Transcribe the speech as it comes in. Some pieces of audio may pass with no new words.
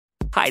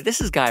Hi,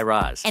 this is Guy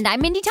Raz. And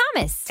I'm Mindy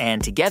Thomas.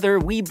 And together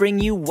we bring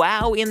you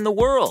Wow in the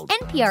World,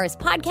 NPR's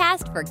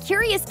podcast for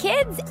curious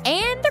kids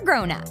and the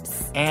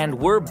grown-ups. And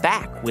we're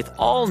back with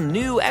all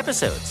new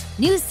episodes.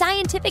 New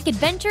scientific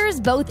adventures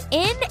both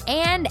in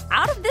and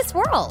out of this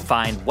world.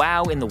 Find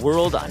Wow in the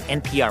World on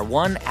NPR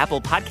One,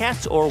 Apple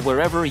Podcasts, or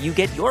wherever you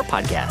get your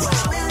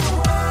podcasts. Wow in the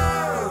world.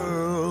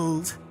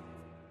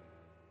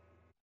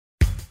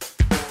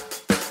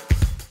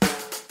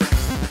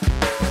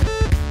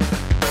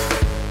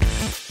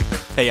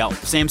 Hey, y'all.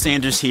 Sam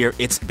Sanders here.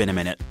 It's been a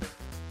minute.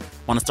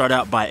 Want to start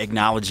out by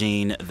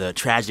acknowledging the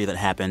tragedy that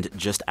happened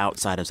just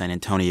outside of San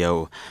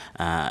Antonio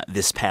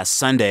this past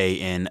Sunday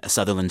in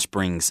Sutherland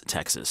Springs,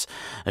 Texas.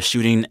 A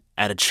shooting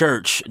at a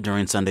church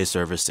during Sunday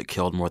service that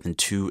killed more than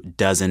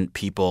 24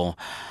 people.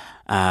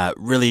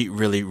 Really,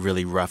 really,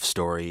 really rough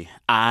story.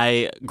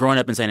 Growing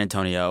up in San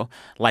Antonio,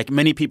 like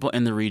many people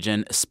in the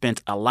region,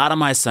 spent a lot of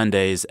my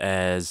Sundays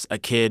as a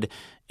kid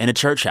in a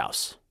church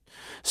house.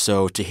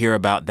 So to hear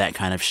about that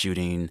kind of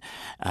shooting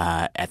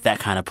at that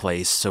kind of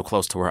place so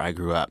close to where I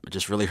grew up, it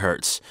just really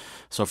hurts.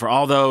 So for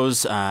all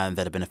those that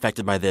have been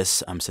affected by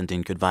this, I'm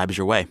sending good vibes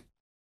your way.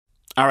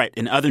 All right,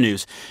 in other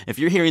news, if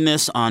you're hearing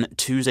this on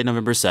Tuesday,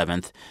 November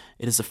 7th,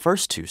 it is the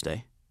first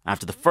Tuesday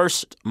after the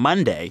first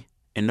Monday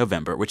in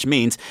November, which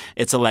means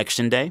it's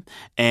Election Day,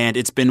 and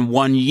it's been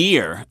 1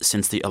 year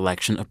since the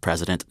election of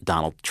President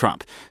Donald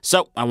Trump.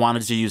 So I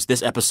wanted to use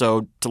this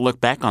episode to look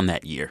back on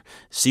that year,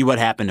 see what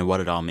happened and what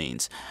it all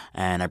means.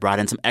 And I brought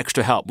in some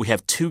extra help. We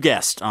have two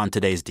guests on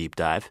today's Deep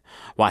Dive.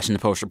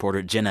 Washington Post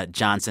reporter Jenna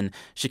Johnson.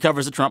 She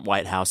covers the Trump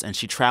White House, and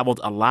she traveled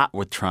a lot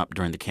with Trump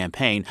during the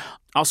campaign.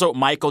 Also,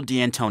 Michael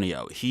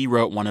D'Antonio. He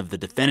wrote one of the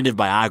definitive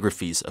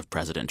biographies of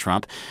President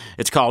Trump.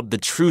 It's called The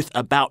Truth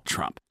About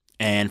Trump.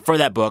 And for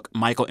that book,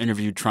 Michael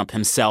interviewed Trump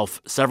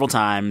himself several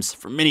times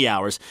for many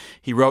hours.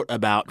 He wrote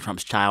about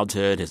Trump's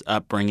childhood, his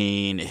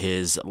upbringing,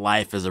 his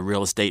life as a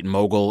real estate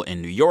mogul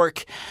in New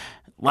York.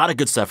 A lot of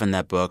good stuff in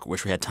that book.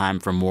 Wish we had time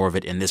for more of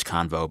it in this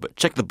convo, but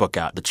check the book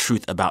out, The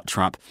Truth About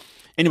Trump.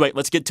 Anyway,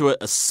 let's get to it.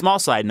 A small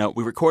side note.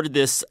 We recorded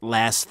this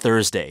last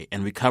Thursday,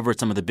 and we covered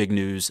some of the big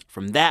news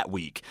from that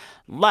week,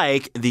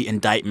 like the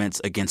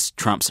indictments against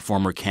Trump's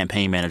former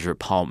campaign manager,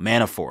 Paul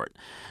Manafort.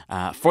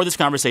 For this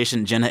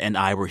conversation, Jenna and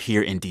I were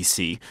here in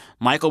D.C.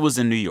 Michael was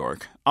in New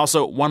York.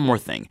 Also, one more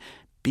thing.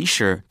 Be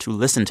sure to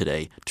listen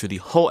today to the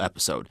whole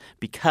episode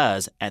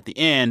because at the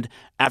end,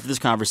 after this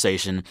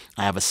conversation,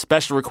 I have a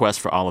special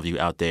request for all of you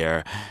out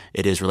there.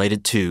 It is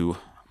related to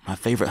my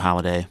favorite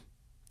holiday,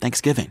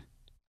 Thanksgiving.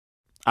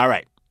 All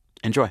right.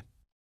 Enjoy.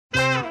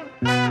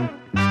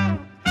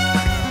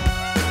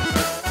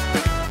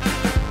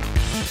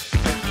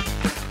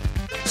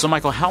 So,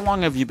 Michael, how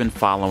long have you been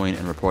following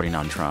and reporting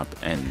on Trump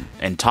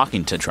and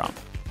talking to Trump?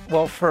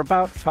 Well, for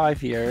about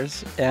 5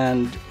 years,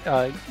 and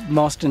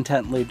most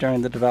intently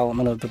during the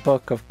development of the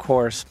book, of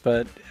course.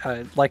 But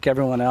like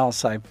everyone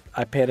else, I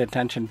paid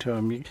attention to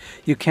him.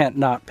 You can't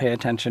not pay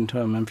attention to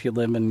him if you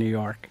live in New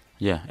York.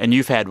 Yeah, and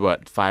you've had,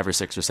 5 or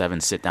 6 or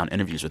 7 sit-down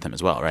interviews with him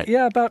as well, right?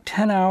 Yeah, about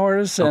 10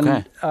 hours. And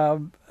okay.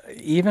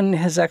 Even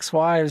his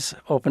ex-wives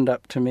opened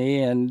up to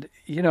me. And,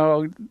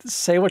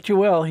 say what you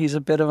will, he's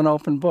a bit of an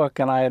open book,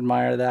 and I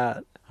admire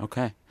that.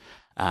 Okay.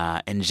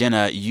 And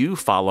Jenna, you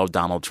followed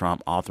Donald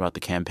Trump all throughout the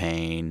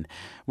campaign.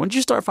 When did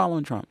you start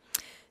following Trump?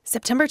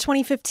 September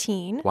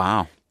 2015.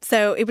 Wow.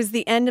 So it was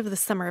the end of the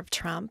summer of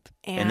Trump.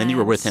 And then you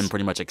were with him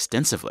pretty much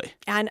extensively.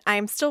 And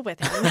I'm still with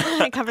him.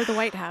 I covered the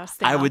White House.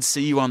 I would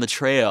see you on the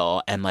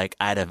trail, and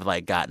I'd have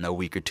gotten a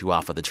week or two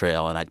off of the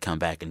trail, and I'd come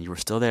back, and you were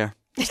still there,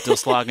 still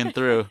slogging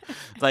through.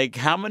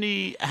 How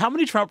many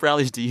Trump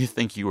rallies do you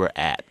think you were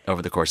at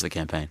over the course of the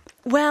campaign?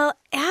 Well,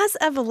 as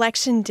of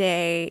Election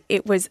Day,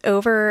 it was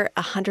over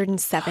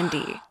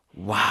 170.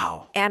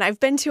 Wow. And I've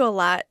been to a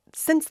lot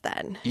since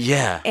then.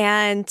 Yeah.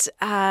 And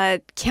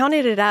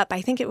counted it up.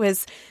 I think it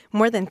was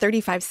more than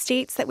 35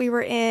 states that we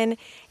were in.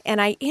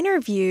 And I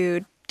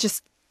interviewed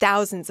just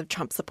thousands of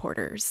Trump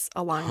supporters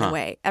along the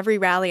way. Every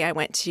rally I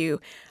went to,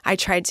 I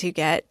tried to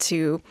get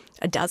to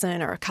a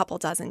dozen or a couple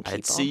dozen people.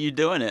 I'd see you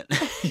doing it.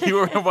 You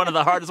were one of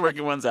the hardest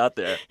working ones out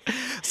there.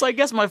 So I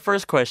guess my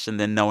first question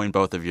then, knowing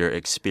both of your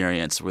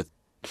experience with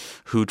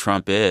who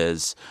Trump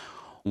is,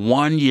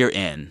 1 year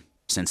in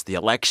since the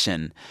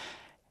election,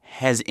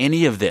 has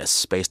any of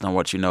this, based on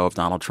what you know of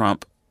Donald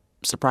Trump,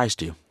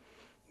 surprised you?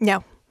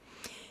 No.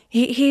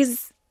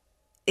 He's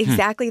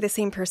exactly the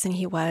same person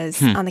he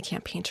was on the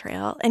campaign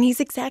trail. And he's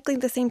exactly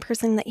the same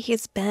person that he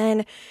has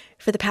been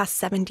for the past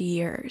 70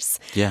 years.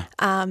 Yeah.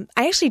 I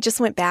actually just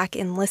went back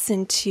and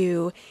listened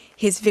to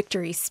his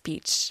victory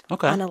speech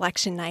on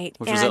election night.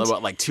 Which was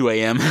at 2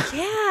 a.m.?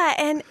 Yeah.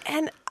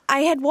 And I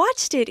had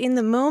watched it in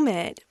the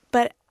moment,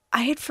 but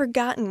I had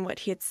forgotten what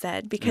he had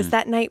said because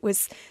that night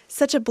was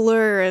such a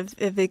blur of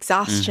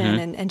exhaustion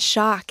and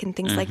shock and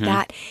things like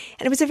that.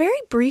 And it was a very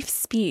brief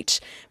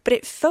speech, but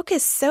it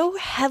focused so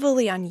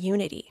heavily on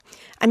unity.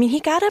 I mean, he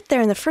got up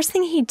there and the first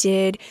thing he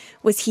did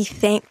was he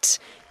thanked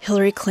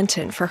Hillary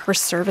Clinton for her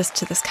service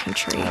to this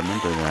country. I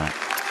remember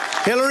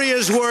that. Hillary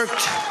has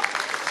worked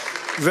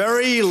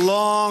very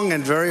long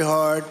and very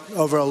hard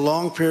over a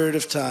long period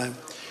of time.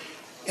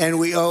 And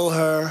we owe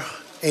her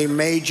a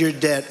major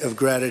debt of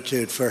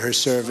gratitude for her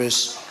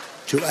service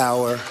to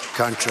our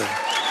country.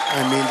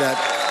 I mean that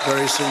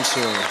very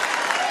sincerely.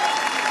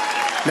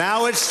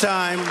 Now it's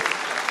time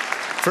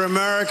for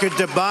America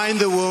to bind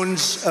the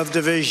wounds of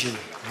division.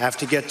 Have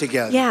to get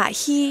together. Yeah,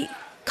 he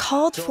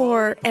called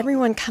for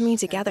everyone coming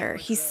together.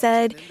 He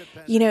said,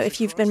 you know, if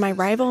you've been my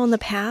rival in the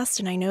past,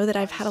 and I know that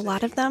I've had a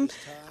lot of them,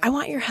 I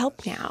want your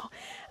help now.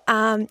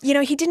 You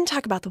know, he didn't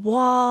talk about the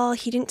wall.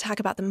 He didn't talk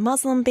about the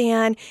Muslim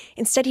ban.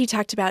 Instead, he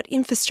talked about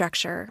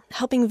infrastructure,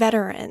 helping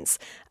veterans.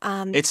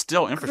 It's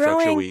still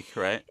Infrastructure Week,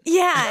 right?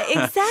 Yeah,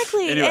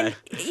 exactly. Anyway.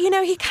 And, you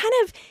know,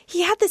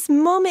 he had this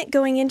moment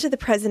going into the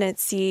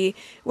presidency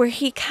where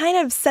he kind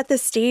of set the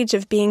stage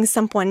of being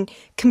someone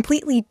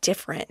completely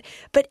different.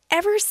 But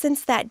ever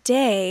since that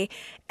day,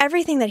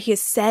 everything that he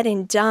has said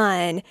and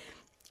done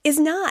is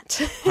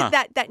not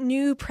that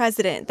new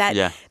president,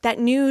 that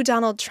new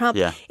Donald Trump.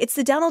 Yeah. It's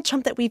the Donald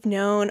Trump that we've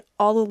known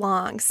all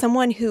along,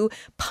 someone who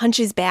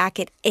punches back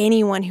at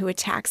anyone who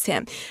attacks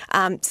him,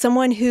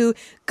 someone who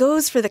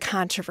goes for the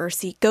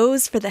controversy,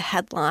 goes for the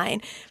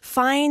headline,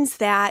 finds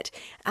that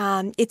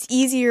it's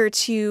easier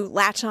to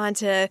latch on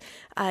to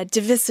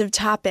divisive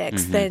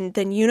topics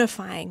than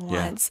unifying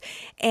ones.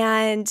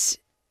 And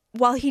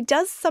while he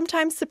does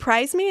sometimes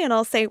surprise me, and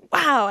I'll say,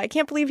 wow, I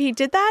can't believe he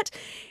did that,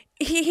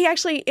 He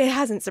actually, it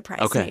hasn't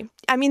surprised me.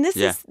 I mean, this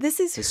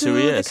is who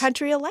the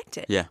country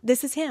elected. Yeah.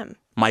 This is him.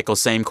 Michael,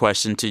 same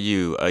question to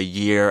you. A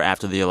year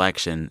after the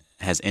election,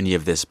 has any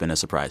of this been a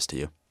surprise to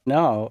you?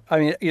 No. I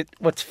mean,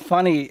 what's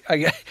funny,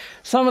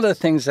 some of the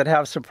things that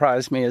have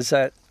surprised me is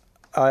that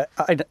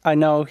I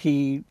know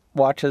he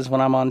watches when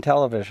I'm on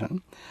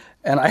television.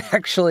 And I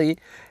actually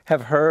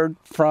have heard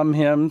from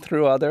him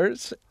through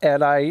others.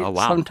 And I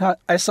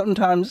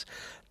sometimes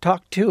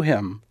talk to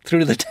him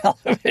through the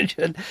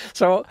television.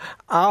 So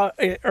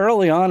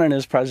early on in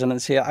his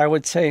presidency, I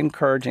would say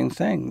encouraging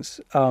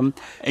things.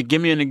 Give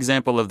me an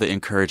example of the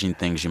encouraging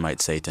things you might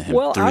say to him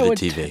through the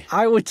TV.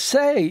 I would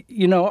say,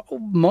 you know,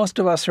 most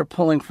of us are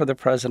pulling for the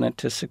president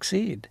to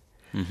succeed,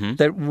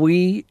 that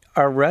we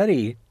are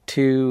ready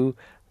to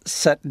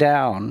set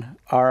down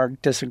our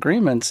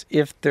disagreements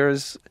if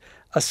there's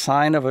a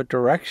sign of a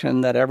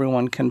direction that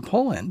everyone can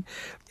pull in.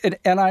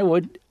 And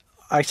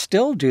I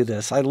still do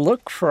this. I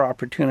look for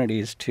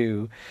opportunities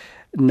to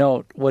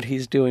note what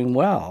he's doing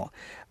well.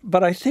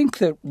 But I think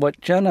that what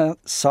Jenna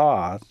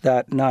saw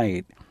that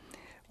night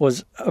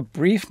was a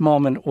brief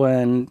moment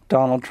when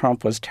Donald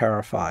Trump was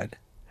terrified.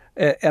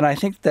 And I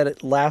think that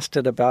it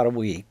lasted about a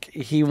week.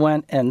 He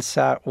went and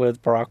sat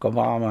with Barack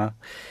Obama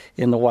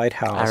in the White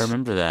House. I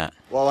remember that.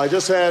 Well, I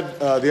just had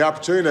the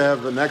opportunity to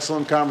have an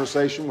excellent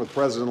conversation with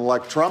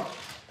President-elect Trump.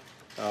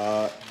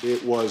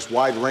 It was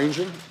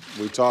wide-ranging.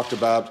 We talked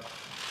about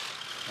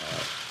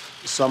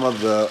some of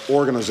the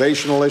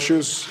organizational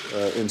issues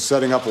in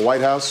setting up a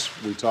White House.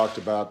 We talked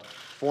about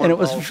foreign And it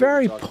was policy.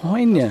 very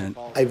poignant.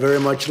 I very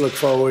much look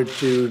forward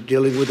to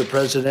dealing with the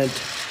president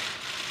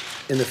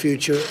in the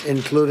future,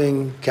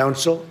 including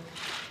counsel.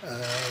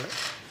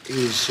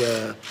 He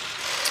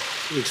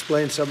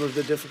explained some of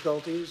the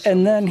difficulties.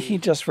 And then he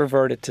just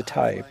reverted to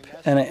type.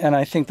 And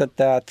I think that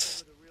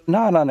that's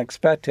not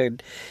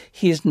unexpected.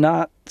 He's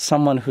not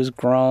someone who's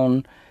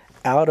grown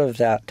out of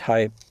that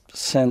type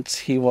since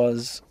he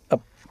was a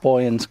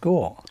boy in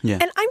school. Yeah.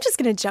 And I'm just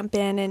going to jump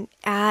in and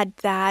add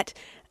that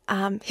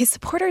his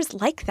supporters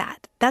like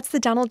that. That's the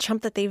Donald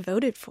Trump that they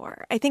voted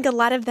for. I think a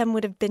lot of them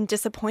would have been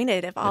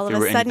disappointed if all of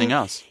a sudden,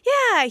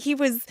 he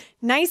was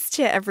nice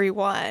to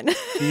everyone,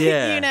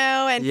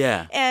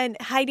 and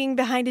hiding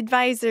behind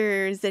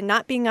advisors and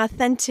not being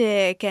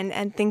authentic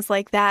and things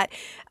like that.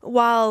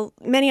 While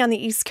many on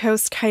the East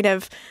Coast kind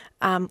of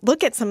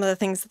look at some of the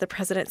things that the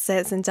president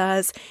says and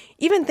does,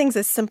 even things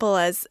as simple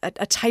as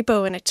a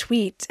typo in a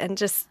tweet, and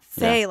just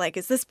say,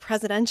 is this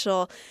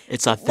presidential?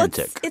 It's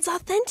authentic. It's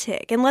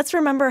authentic. And let's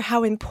remember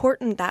how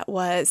important that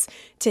was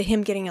to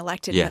him getting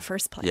elected in the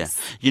first place. Yeah.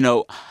 You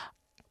know,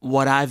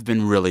 what I've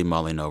been really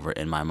mulling over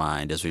in my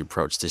mind as we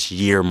approach this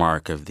year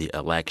mark of the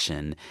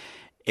election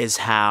is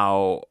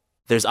how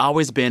there's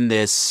always been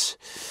this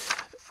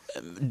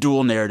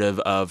dual narrative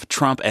of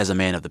Trump as a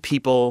man of the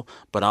people,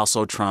 but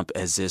also Trump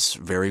as this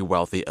very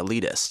wealthy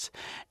elitist.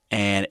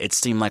 And it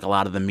seemed like a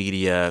lot of the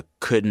media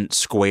couldn't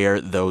square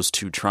those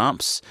two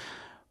Trumps.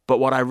 But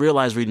what I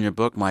realized reading your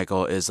book,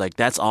 Michael, is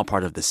that's all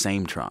part of the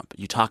same Trump.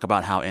 You talk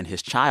about how in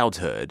his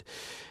childhood,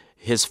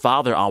 his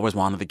father always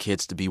wanted the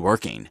kids to be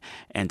working.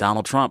 And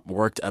Donald Trump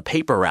worked a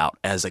paper route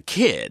as a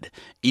kid,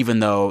 even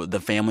though the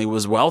family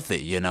was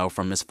wealthy,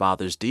 from his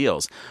father's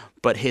deals.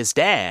 But his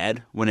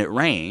dad, when it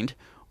rained,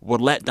 would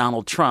let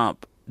Donald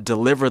Trump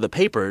deliver the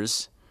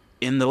papers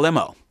in the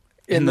limo.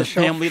 In the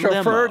family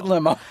chauffeured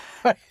limo.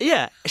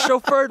 Yeah,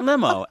 chauffeured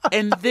limo.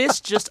 And this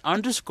just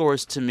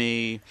underscores to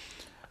me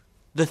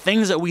the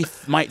things that we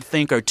might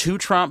think are two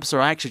Trumps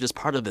are actually just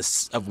part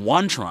of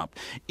one Trump.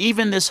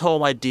 Even this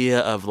whole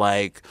idea of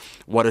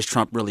what does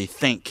Trump really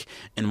think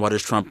and what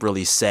does Trump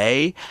really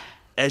say?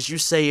 As you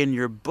say in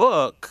your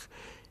book,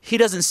 he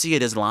doesn't see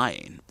it as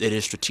lying. It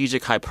is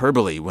strategic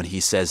hyperbole when he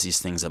says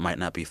these things that might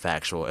not be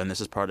factual, and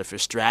this is part of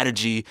his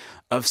strategy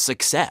of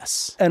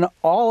success. And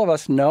all of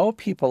us know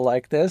people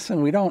like this,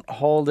 and we don't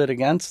hold it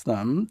against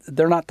them.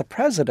 They're not the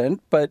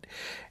president, but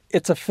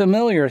it's a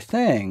familiar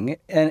thing,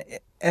 and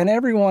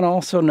everyone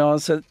also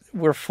knows that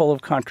we're full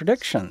of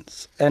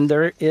contradictions. And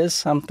there is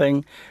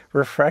something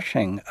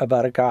refreshing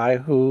about a guy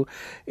who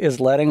is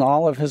letting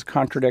all of his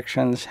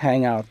contradictions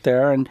hang out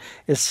there and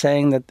is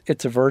saying that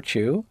it's a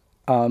virtue,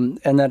 and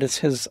that it's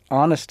his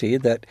honesty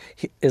that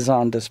is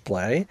on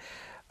display.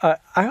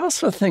 I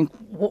also think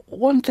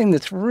one thing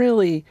that's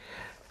really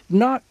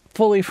not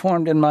fully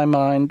formed in my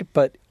mind,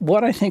 but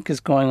what I think is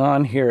going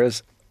on here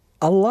is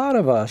a lot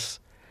of us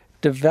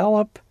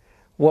develop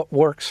what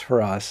works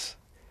for us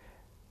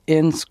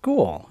in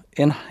school,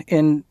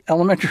 in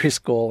elementary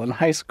school and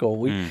high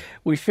school.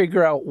 We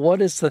figure out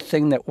what is the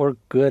thing that we're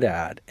good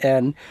at.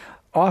 And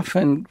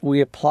often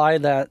we apply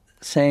that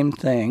same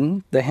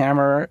thing, the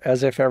hammer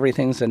as if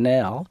everything's a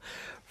nail,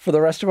 for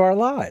the rest of our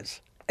lives.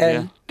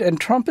 And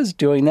Trump is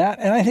doing that.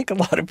 And I think a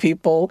lot of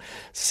people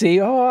see,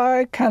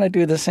 I kind of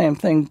do the same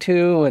thing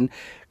too. And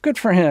good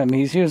for him.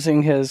 He's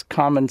using his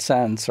common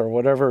sense or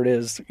whatever it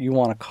is you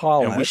want to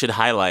call it. And we should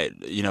highlight,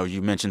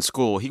 you mentioned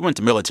school. He went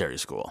to military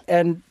school.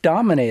 And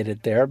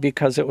dominated there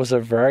because it was a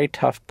very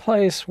tough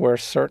place where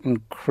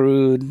certain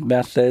crude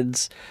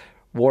methods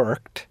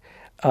worked.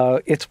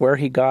 It's where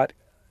he got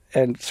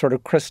and sort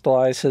of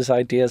crystallized his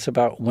ideas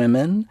about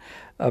women,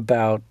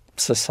 about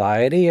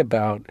society,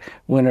 about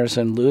winners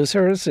and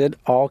losers. It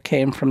all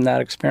came from that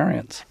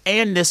experience.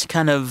 And this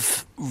kind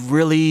of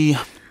really,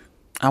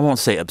 I won't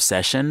say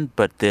obsession,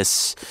 but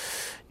this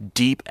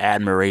deep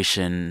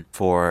admiration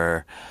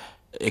for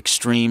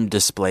extreme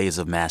displays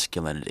of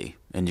masculinity.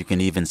 And you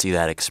can even see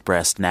that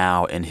expressed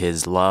now in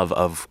his love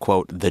of,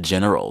 quote, the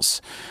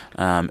generals.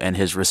 And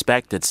his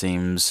respect, it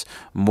seems,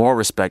 more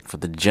respect for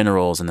the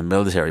generals and the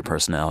military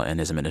personnel in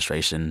his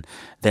administration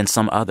than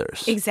some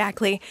others.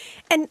 Exactly.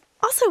 And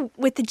also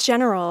with the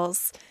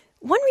generals,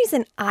 one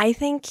reason I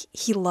think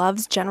he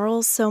loves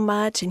generals so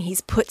much and he's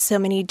put so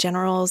many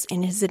generals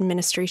in his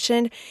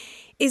administration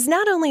is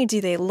not only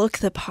do they look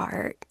the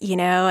part,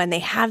 and they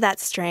have that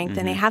strength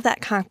and they have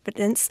that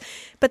confidence,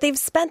 but they've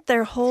spent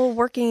their whole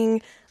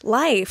working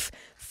life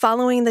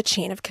following the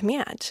chain of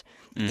command,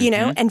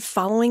 and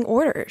following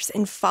orders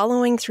and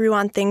following through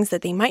on things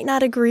that they might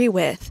not agree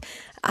with,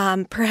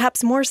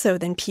 perhaps more so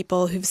than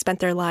people who've spent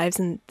their lives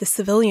in the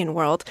civilian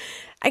world.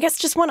 I guess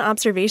just one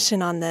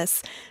observation on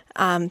this.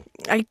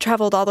 I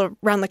traveled all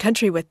around the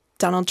country with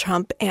Donald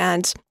Trump,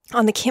 and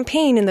on the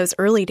campaign in those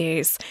early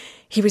days,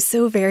 he was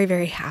so very,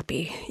 very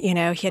happy. He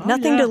had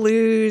nothing to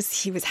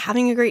lose. He was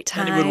having a great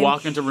time. And he would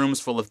walk into rooms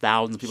full of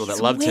thousands of people that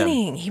loved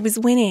him. He was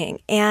winning.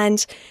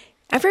 And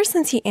ever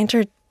since he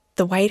entered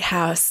the White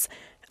House,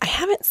 I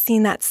haven't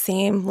seen that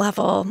same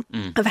level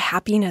of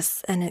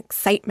happiness and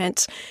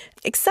excitement,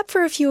 except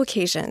for a few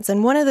occasions.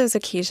 And one of those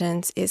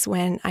occasions is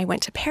when I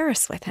went to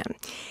Paris with him.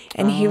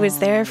 And he was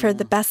there for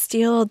the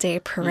Bastille Day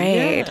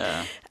Parade,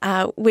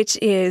 which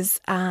is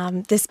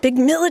this big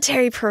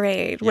military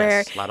parade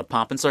where a lot of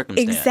pomp and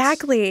circumstance.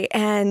 Exactly.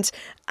 And,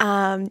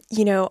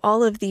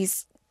 all of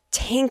these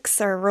tanks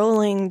are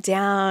rolling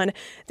down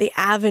the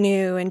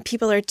avenue and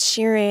people are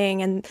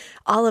cheering and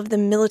all of the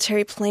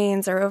military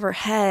planes are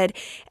overhead.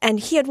 And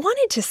he had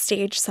wanted to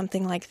stage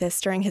something like this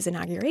during his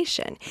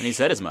inauguration. And he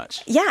said as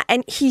much. Yeah,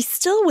 and he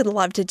still would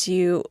love to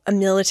do a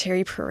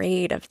military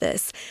parade of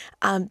this.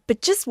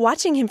 But just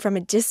watching him from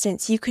a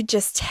distance, you could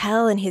just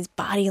tell in his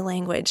body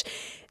language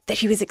that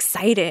he was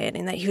excited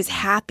and that he was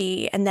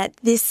happy and that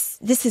this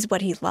is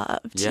what he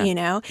loved,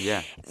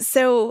 Yeah.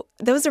 So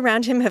those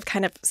around him have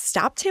kind of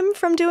stopped him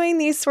from doing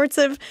these sorts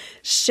of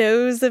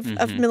shows of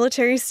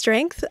military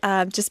strength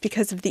just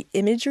because of the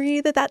imagery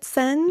that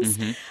sends.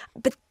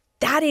 But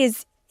that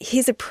is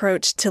his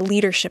approach to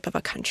leadership of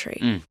a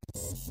country.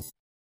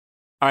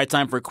 All right,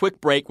 time for a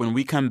quick break. When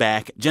we come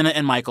back, Jenna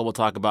and Michael will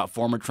talk about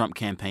former Trump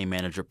campaign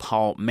manager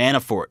Paul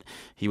Manafort.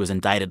 He was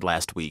indicted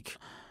last week.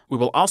 We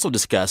will also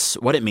discuss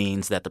what it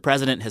means that the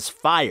president has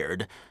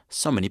fired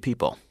so many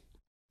people.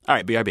 All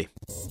right, BRB.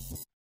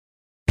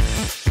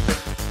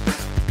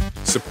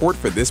 Support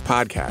for this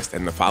podcast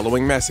and the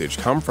following message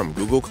come from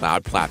Google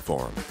Cloud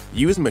Platform.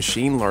 Use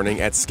machine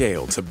learning at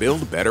scale to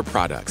build better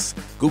products.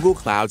 Google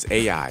Cloud's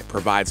AI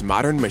provides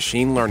modern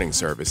machine learning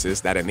services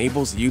that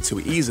enables you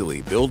to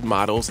easily build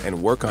models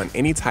and work on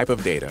any type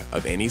of data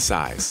of any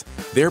size.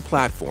 Their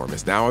platform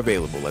is now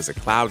available as a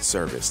cloud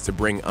service to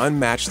bring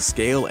unmatched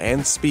scale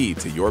and speed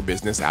to your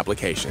business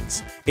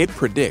applications. It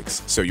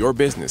predicts so your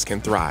business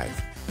can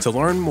thrive. To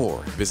learn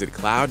more, visit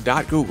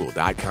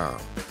cloud.google.com.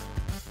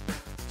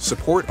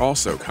 Support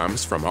also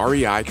comes from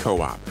REI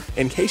Co-op.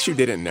 In case you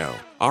didn't know,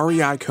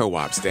 REI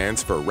Co-op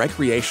stands for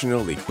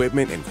Recreational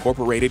Equipment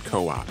Incorporated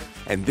Co-op.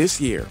 And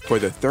this year, for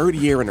the third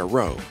year in a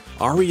row,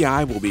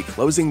 REI will be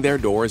closing their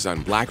doors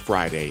on Black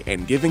Friday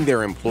and giving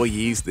their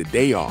employees the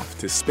day off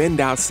to spend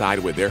outside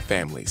with their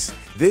families.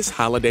 This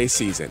holiday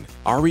season,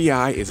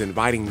 REI is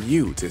inviting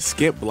you to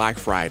skip Black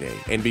Friday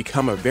and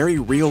become a very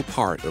real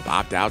part of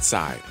Opt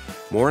Outside.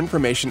 More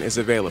information is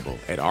available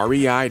at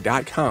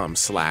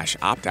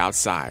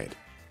rei.com/optoutside.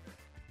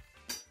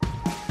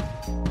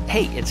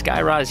 Hey, it's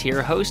Guy Raz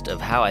here, host of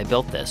How I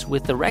Built This,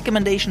 with the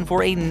recommendation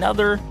for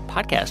another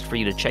podcast for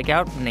you to check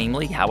out,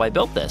 namely How I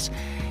Built This.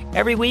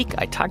 Every week,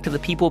 I talk to the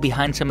people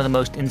behind some of the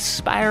most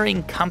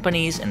inspiring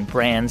companies and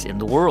brands in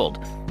the world,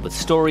 with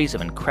stories of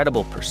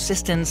incredible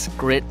persistence,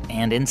 grit,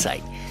 and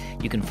insight.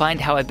 You can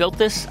find How I Built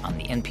This on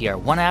the NPR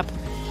One app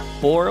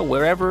or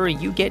wherever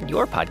you get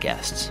your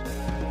podcasts.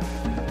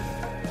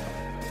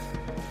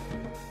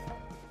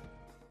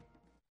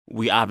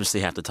 We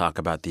obviously have to talk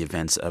about the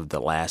events of the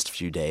last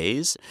few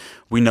days.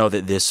 We know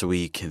that this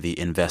week, the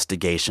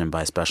investigation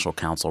by special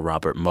counsel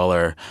Robert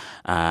Mueller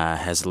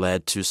has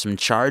led to some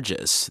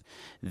charges.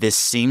 This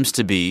seems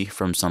to be,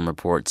 from some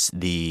reports,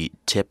 the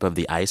tip of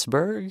the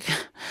iceberg.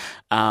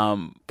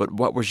 But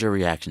what was your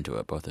reaction to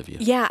it, both of you?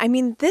 Yeah, I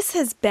mean, this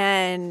has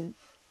been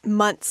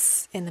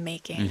months in the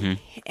making.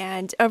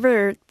 And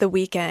over the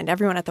weekend,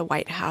 everyone at the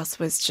White House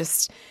was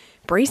just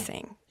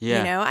bracing. Yeah.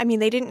 You know, I mean,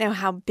 they didn't know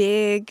how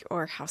big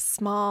or how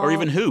small. Or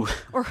even who.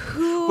 Or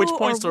who. Which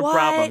points to a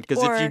problem. Because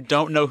or... if you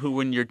don't know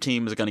who in your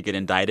team is going to get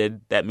indicted,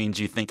 that means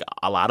you think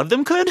a lot of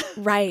them could.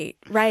 Right.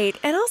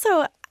 And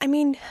also, I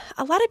mean,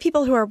 a lot of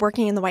people who are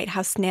working in the White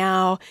House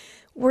now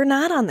were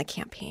not on the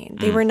campaign.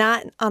 They were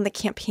not on the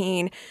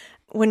campaign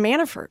when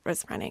Manafort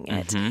was running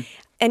it.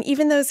 And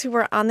even those who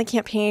were on the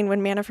campaign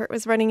when Manafort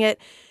was running it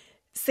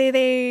say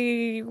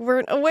they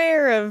weren't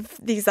aware of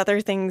these other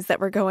things that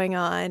were going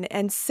on.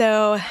 And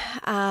so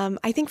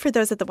I think for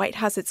those at the White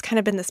House, it's kind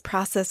of been this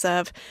process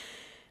of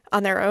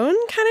on their own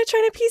kind of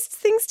trying to piece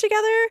things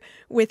together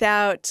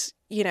without,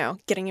 you know,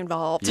 getting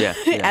involved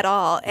at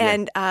all.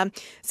 And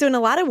so in a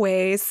lot of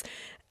ways,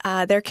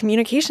 their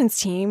communications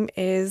team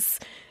is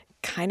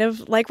kind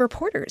of like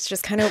reporters,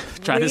 just kind of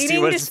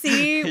waiting to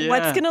see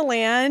what's going to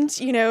land,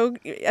 you know,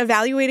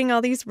 evaluating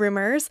all these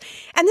rumors.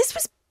 And this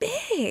was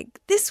big.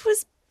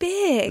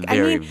 Big.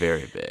 Very,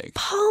 very big.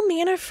 Paul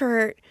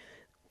Manafort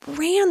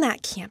ran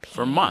that campaign.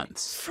 For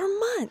months.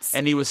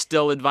 And he was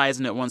still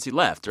advising it once he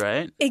left,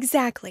 right?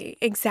 Exactly.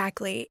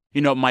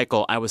 You know,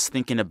 Michael, I was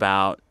thinking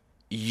about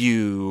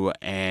you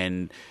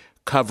and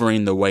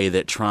covering the way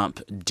that Trump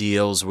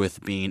deals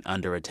with being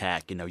under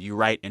attack. You know, you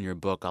write in your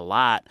book a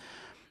lot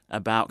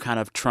about kind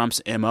of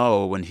Trump's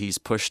MO when he's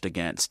pushed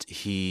against.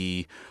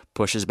 He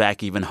pushes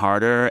back even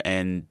harder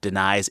and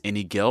denies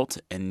any guilt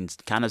and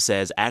kind of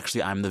says,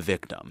 actually, I'm the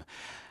victim.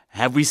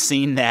 Have we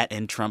seen that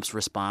in Trump's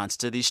response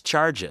to these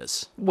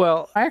charges?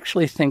 Well, I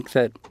actually think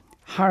that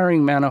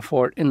hiring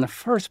Manafort in the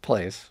first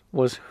place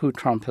was who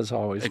Trump has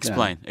always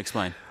been.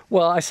 Explain.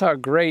 Well, I saw a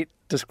great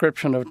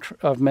description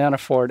of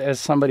Manafort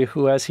as somebody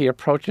who, as he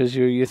approaches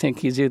you, you think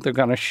he's either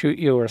going to shoot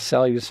you or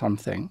sell you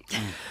something.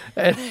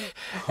 And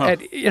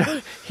you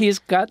know, he's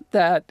got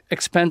that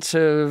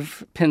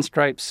expensive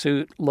pinstripe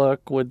suit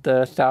look with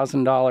the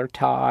 $1,000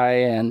 tie,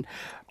 and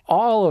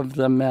all of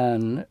the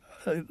men,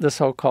 the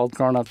so-called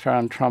grown-ups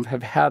around Trump,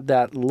 have had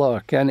that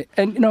look. And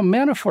you know,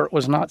 Manafort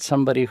was not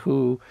somebody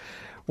who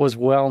was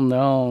well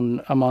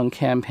known among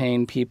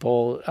campaign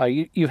people.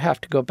 You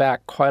have to go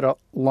back quite a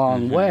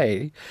long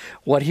way.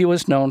 What he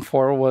was known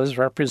for was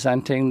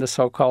representing the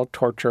so-called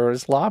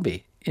torturers'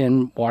 lobby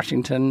in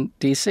Washington,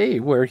 D.C.,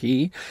 where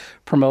he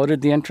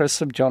promoted the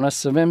interests of Jonas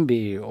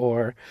Savimbi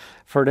or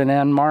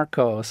Ferdinand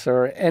Marcos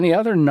or any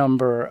other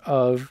number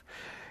of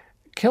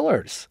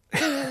killers.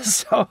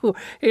 So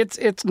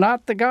it's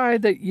not the guy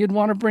that you'd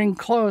want to bring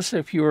close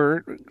if you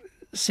were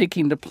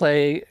seeking to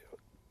play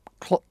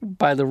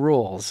by the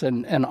rules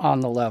and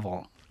on the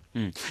level.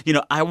 You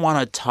know, I want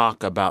to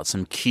talk about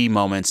some key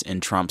moments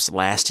in Trump's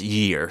last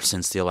year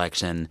since the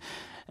election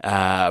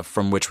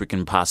from which we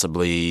can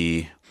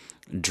possibly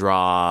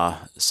draw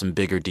some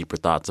bigger, deeper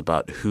thoughts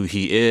about who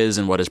he is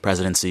and what his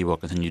presidency will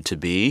continue to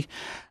be.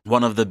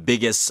 One of the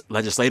biggest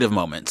legislative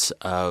moments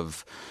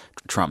of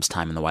Trump's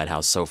time in the White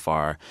House so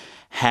far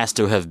has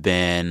to have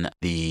been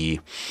the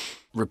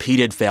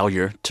repeated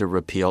failure to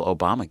repeal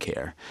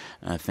Obamacare.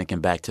 Thinking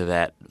back to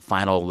that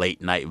final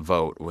late-night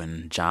vote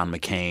when John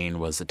McCain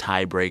was the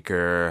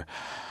tiebreaker.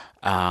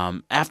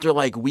 After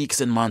like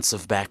weeks and months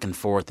of back and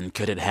forth and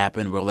could it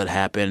happen, will it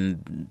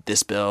happen,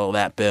 this bill,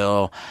 that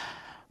bill.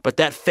 But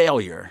that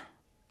failure,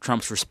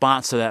 Trump's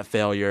response to that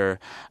failure,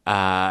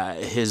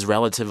 his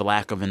relative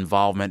lack of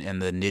involvement in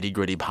the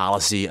nitty-gritty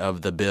policy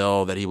of the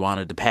bill that he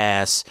wanted to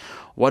pass,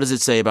 what does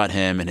it say about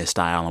him and his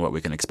style and what we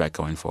can expect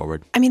going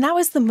forward? I mean, that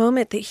was the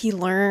moment that he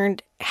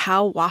learned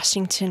how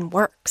Washington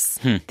works.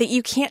 That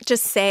you can't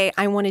just say,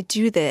 I want to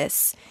do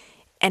this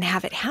and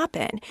have it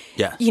happen.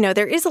 Yeah. You know,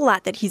 there is a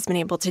lot that he's been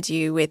able to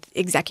do with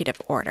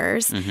executive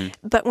orders.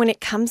 But when it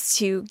comes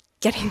to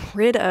getting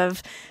rid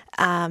of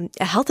a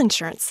health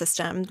insurance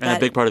system. And a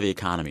big part of the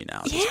economy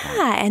now.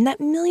 Yeah, and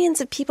that millions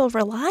of people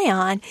rely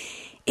on.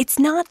 It's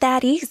not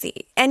that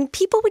easy. And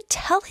people would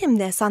tell him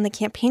this on the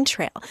campaign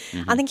trail.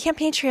 On the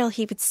campaign trail,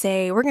 he would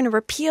say, we're going to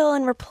repeal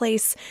and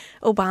replace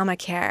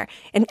Obamacare.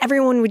 And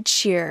everyone would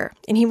cheer.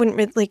 And he wouldn't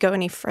really go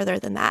any further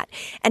than that.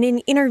 And in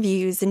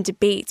interviews and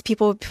debates,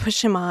 people would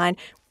push him on,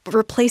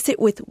 replace it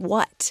with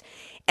what?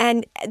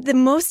 And the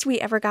most we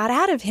ever got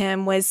out of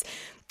him was,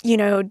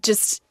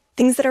 just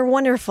things that are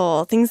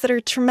wonderful, things that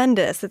are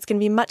tremendous. It's going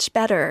to be much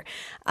better.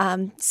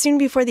 Soon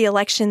before the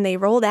election, they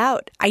rolled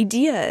out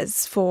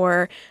ideas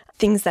for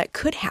things that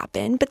could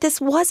happen, but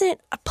this wasn't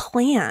a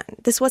plan.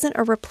 This wasn't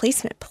a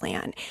replacement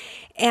plan.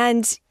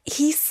 And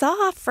he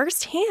saw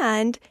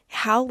firsthand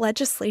how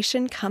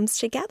legislation comes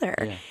together.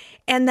 Yeah.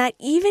 And that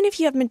even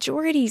if you have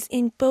majorities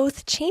in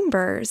both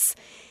chambers,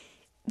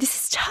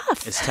 this is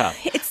tough. It's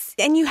tough.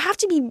 And you have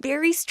to be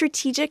very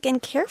strategic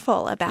and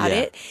careful about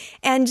it.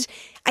 And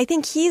I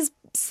think he's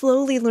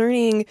slowly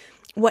learning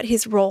what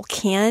his role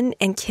can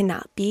and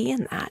cannot be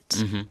in that.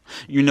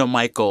 Mm-hmm.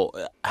 Michael,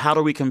 how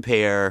do we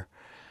compare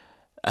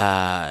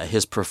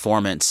his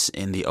performance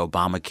in the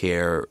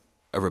Obamacare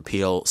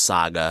repeal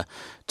saga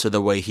to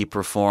the way he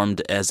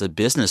performed as a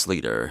business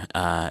leader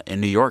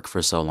in New York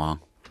for so long?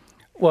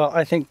 Well,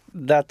 I think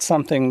that's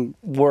something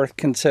worth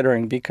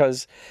considering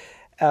because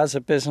as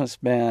a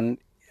businessman,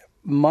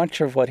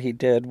 much of what he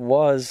did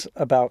was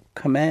about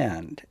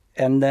command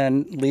and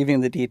then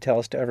leaving the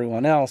details to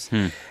everyone else.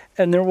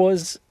 And there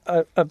was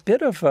a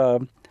bit of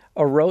a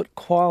rote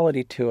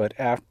quality to it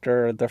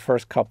after the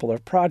first couple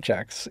of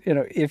projects.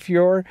 If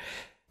you're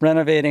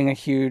renovating a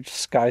huge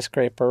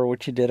skyscraper,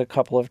 which he did a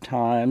couple of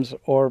times,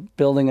 or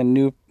building a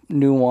new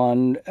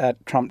one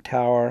at Trump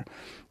Tower,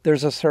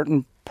 there's a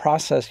certain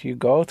process you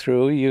go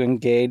through. You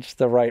engage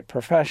the right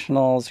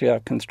professionals. You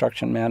have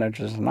construction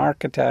managers and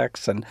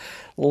architects and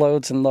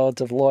loads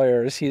of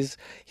lawyers. He's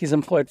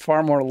employed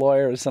far more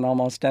lawyers than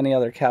almost any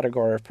other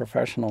category of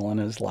professional in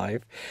his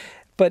life.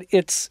 But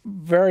it's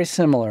very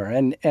similar,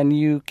 and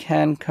you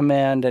can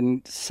command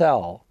and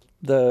sell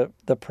the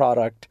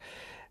product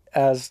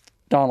as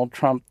Donald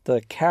Trump, the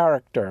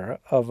character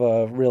of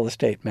a real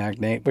estate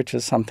magnate, which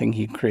is something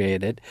he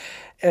created,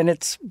 and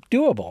it's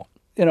doable.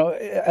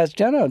 As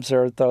Jenna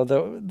observed, though,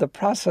 the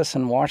process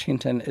in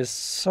Washington is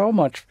so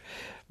much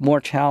more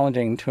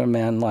challenging to a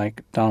man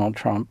like Donald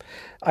Trump.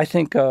 I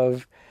think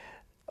of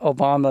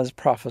Obama's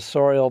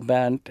professorial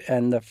bent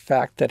and the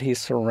fact that he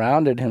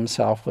surrounded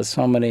himself with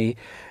so many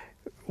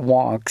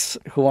wonks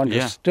who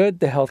understood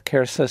the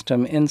healthcare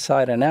system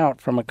inside and out,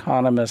 from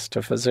economists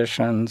to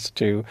physicians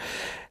to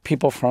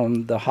people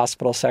from the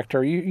hospital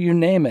sector. You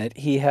name it.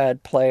 He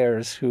had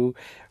players who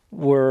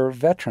were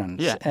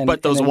veterans. Yeah, and,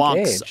 but those and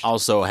wonks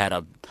also had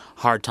a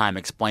hard time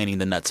explaining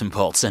the nuts and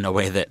bolts in a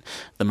way that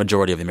the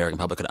majority of the American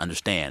public could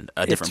understand.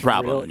 A different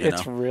problem.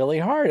 It's really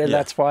hard, and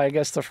that's why I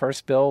guess the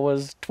first bill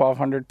was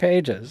 1,200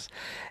 pages.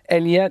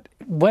 And yet,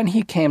 when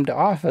he came to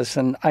office,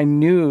 and I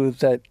knew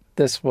that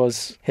this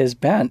was his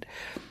bent,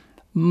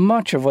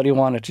 much of what he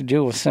wanted to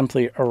do was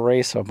simply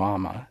erase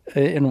Obama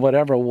in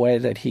whatever way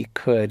that he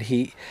could.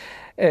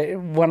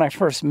 When I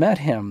first met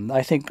him,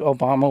 I think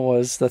Obama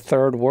was the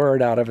third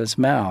word out of his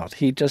mouth.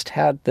 He just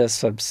had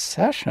this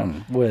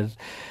obsession with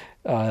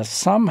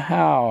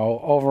somehow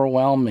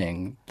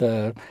overwhelming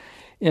the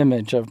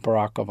image of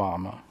Barack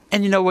Obama.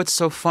 And what's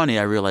so funny,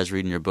 I realized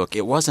reading your book,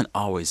 it wasn't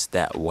always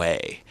that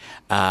way.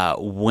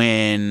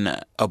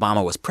 When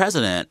Obama was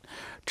president,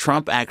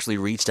 Trump actually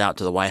reached out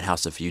to the White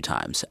House a few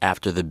times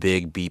after the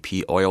big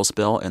BP oil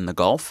spill in the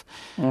Gulf.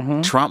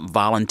 Mm-hmm. Trump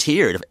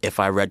volunteered, if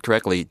I read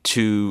correctly,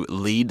 to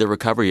lead the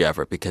recovery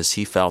effort because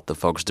he felt the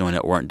folks doing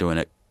it weren't doing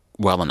it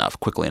well enough,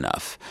 quickly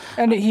enough.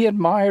 And he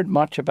admired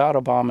much about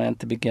Obama at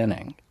the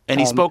beginning. And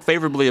he spoke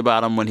favorably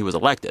about him when he was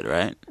elected,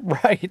 right?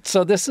 Right.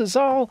 So this is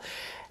all,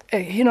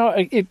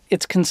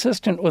 it's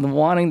consistent with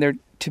wanting there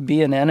to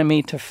be an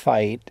enemy to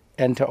fight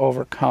and to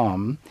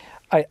overcome.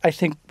 I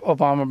think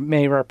Obama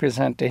may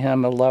represent to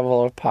him a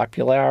level of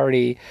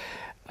popularity,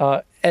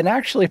 and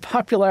actually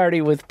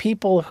popularity with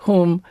people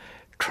whom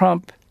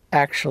Trump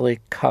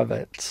actually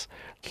covets.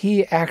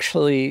 He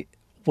actually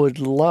would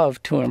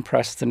love to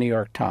impress the New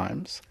York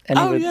Times. And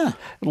he would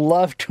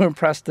love to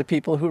impress the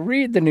people who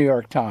read the New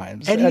York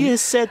Times. And he has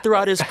said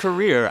throughout his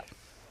career,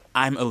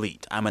 I'm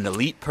elite. I'm an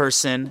elite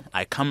person.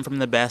 I come from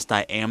the best.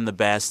 I am the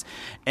best.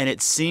 And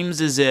it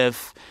seems as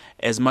if,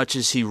 as much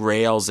as he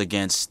rails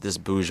against this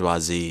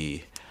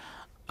bourgeoisie,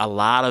 a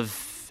lot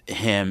of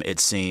him, it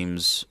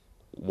seems,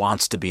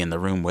 wants to be in the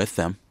room with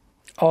them.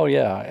 Oh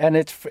yeah, and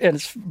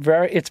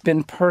it's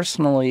been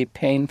personally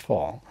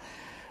painful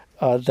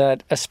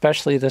that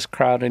especially this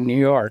crowd in New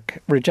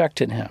York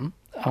rejected him,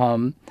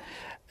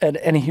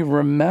 and he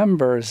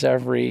remembers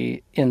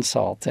every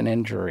insult and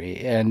injury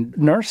and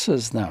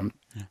nurses them.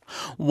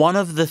 One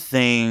of the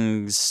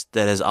things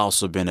that has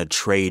also been a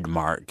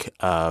trademark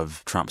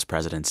of Trump's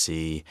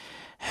presidency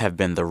have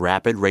been the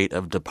rapid rate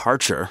of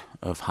departure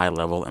of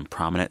high-level and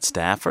prominent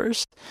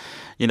staffers.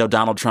 You know,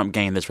 Donald Trump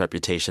gained this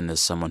reputation as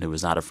someone who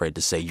was not afraid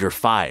to say, "You're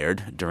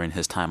fired," during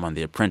his time on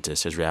The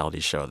Apprentice, his reality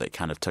show that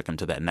kind of took him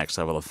to that next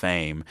level of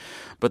fame.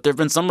 But there have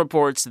been some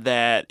reports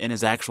that in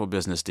his actual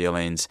business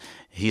dealings,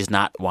 he's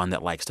not one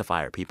that likes to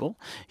fire people.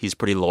 He's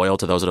pretty loyal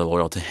to those that are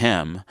loyal to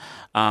him.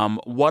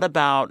 What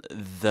about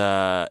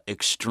the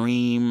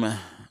extreme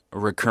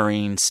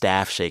recurring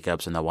staff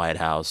shakeups in the White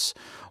House?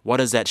 What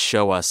does that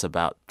show us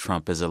about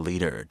Trump as a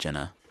leader,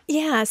 Jenna?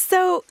 Yeah,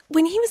 so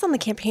when he was on the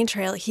campaign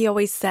trail, he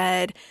always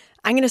said,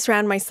 "I'm going to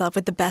surround myself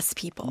with the best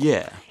people."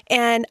 Yeah.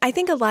 And I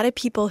think a lot of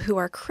people who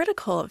are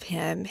critical of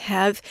him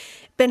have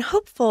been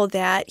hopeful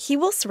that he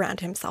will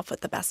surround himself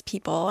with the best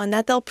people and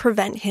that they'll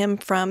prevent him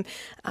from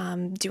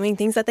doing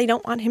things that they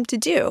don't want him to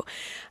do.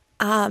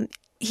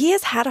 He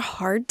has had a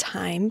hard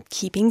time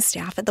keeping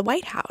staff at the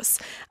White House.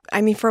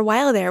 I mean, for a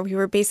while there, we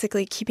were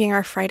basically keeping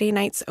our Friday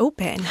nights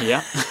open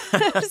Yeah.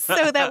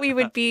 so that we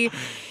would be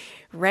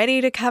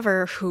ready to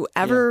cover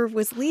whoever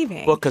was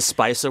leaving. Well, because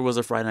Spicer was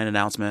a Friday night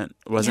announcement.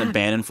 Wasn't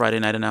Bannon Friday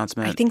night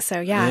announcement? I think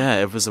so, yeah.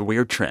 Yeah, it was a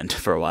weird trend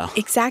for a while.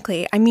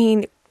 Exactly. I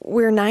mean,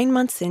 we're 9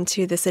 months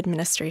into this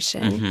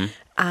administration.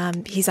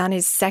 He's on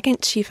his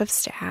second chief of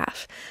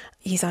staff.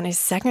 He's on his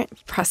second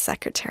press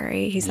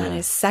secretary. He's on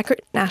his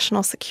second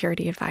national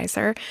security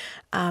advisor.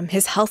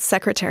 His health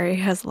secretary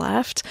has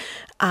left.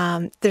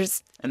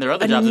 There's And there are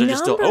other jobs that are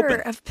just still a number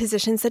open. of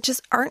positions that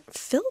just aren't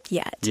filled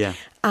yet. Yeah.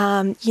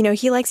 You know,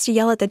 he likes to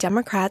yell at the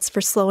Democrats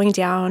for slowing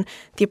down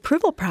the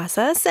approval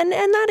process, and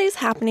that is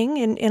happening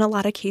in a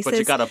lot of cases. But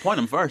you got to appoint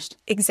him first.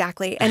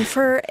 Exactly. And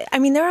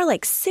there are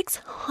like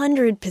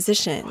 600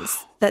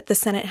 positions that the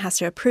Senate has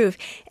to approve,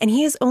 and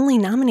he has only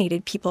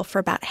nominated people for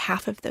about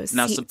half of those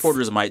Now, seats.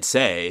 supporters might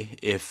say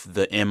if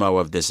the MO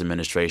of this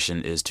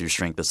administration is to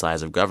shrink the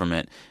size of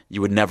government, you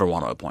would never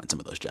want to appoint some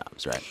of those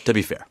jobs, right? To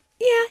be fair.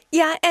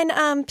 Yeah.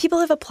 And people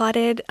have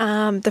applauded.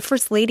 The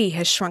First Lady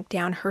has shrunk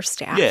down her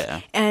staff.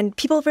 Yeah. And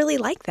people really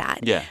like that.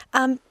 Yeah.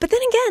 But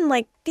then again,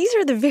 like, these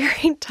are the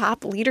very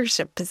top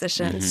leadership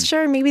positions.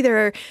 Sure, maybe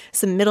there are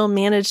some middle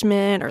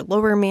management or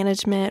lower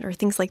management or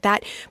things like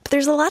that. But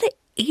there's a lot of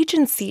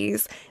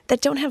agencies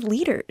that don't have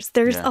leaders.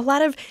 There's a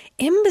lot of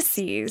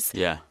embassies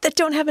that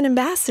don't have an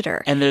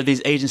ambassador. And there are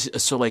these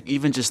agencies. So, like,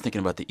 even just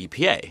thinking about the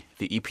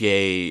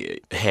EPA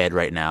head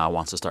right now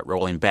wants to start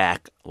rolling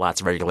back lots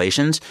of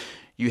regulations.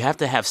 You have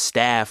to have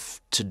staff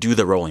to do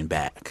the rolling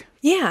back.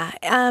 Yeah.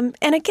 And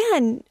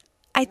again,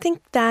 I think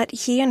that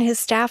he and his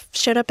staff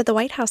showed up at the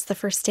White House the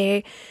first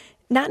day,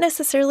 not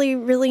necessarily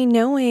really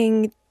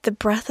knowing the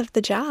breadth of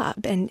the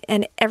job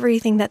and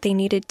everything that they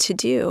needed to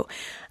do.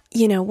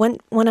 You know,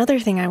 one other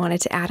thing I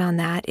wanted to add on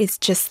that is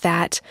just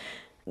that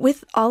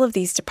with all of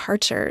these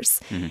departures,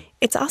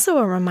 it's also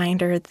a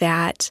reminder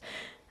that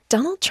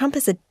Donald Trump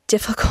is a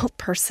difficult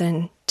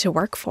person to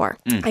work for.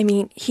 I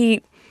mean,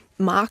 he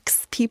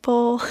mocks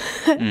people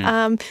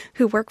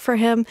who work for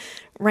him.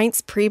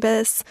 Reince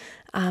Priebus,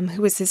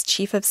 who was his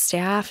chief of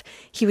staff,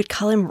 he would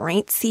call him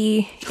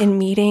Reincey in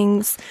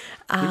meetings.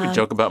 He would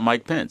joke about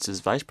Mike Pence,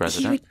 his vice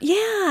president.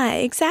 Yeah,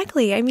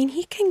 exactly. I mean,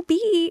 he can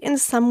be, in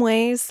some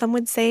ways, some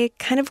would say,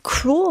 kind of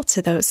cruel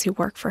to those who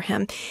work for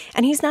him.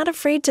 And he's not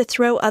afraid to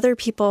throw other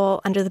people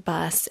under the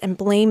bus and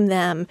blame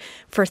them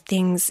for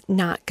things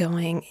not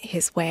going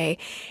his way.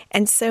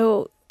 And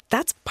so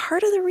that's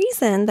part of the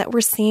reason that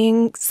we're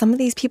seeing some of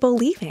these people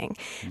leaving.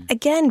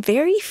 Again,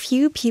 very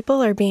few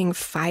people are being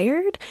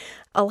fired.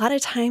 A lot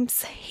of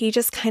times he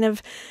just kind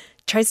of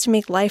tries to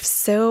make life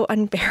so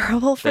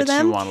unbearable for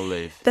them you want to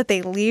leave. that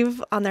they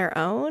leave on their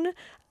own.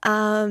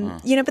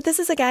 You know, but this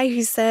is a guy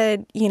who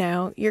said,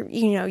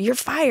 you're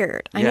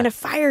fired. I'm going to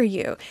fire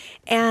you.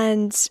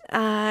 And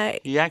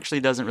he actually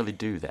doesn't really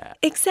do that.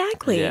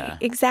 Exactly. Yeah.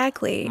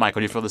 Exactly. Michael,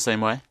 do you feel the same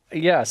way?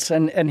 Yes,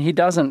 and he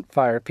doesn't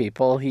fire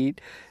people. He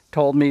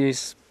told me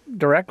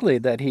directly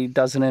that he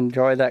doesn't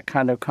enjoy that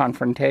kind of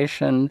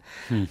confrontation.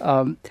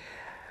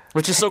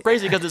 Which is so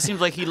crazy because it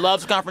seems like he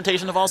loves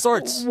confrontation of all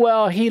sorts.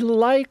 Well, he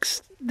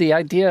likes the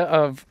idea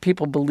of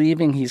people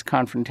believing he's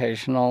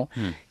confrontational.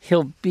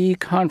 He'll be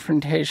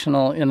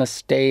confrontational in a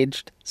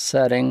staged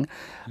setting.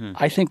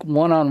 I think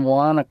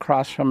one-on-one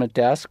across from a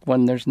desk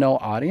when there's no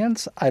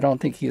audience, I don't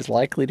think he's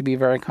likely to be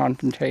very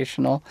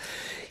confrontational.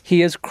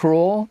 He is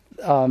cruel.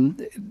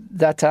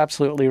 That's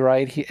absolutely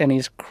right.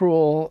 He's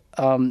cruel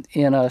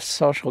in a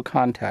social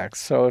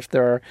context. So if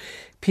there are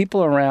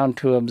people around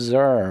to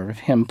observe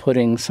him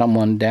putting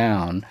someone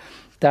down,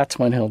 that's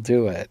when he'll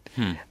do it.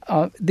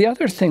 The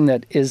other thing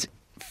that is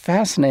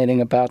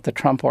fascinating about the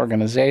Trump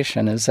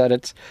organization is that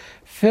it's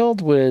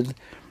filled with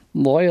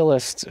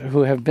loyalists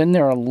who have been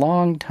there a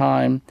long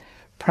time,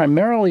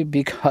 primarily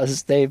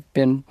because they've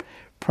been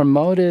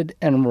promoted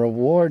and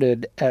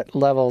rewarded at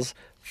levels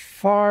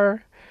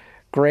far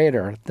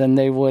greater than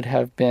they would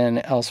have been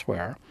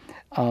elsewhere.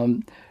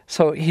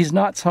 So he's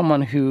not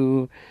someone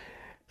who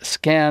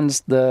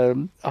scans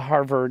the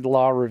Harvard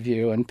Law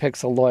Review and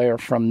picks a lawyer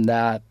from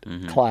that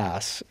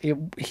class.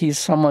 He's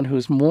someone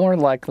who's more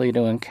likely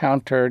to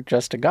encounter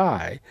just a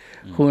guy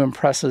who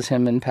impresses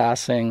him in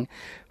passing,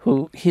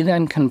 who he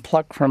then can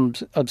pluck from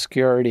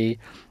obscurity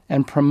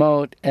and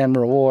promote and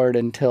reward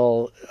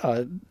until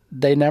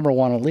they never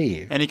want to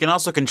leave. And he can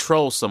also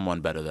control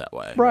someone better that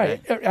way.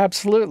 Right,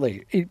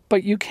 absolutely.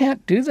 But you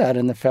can't do that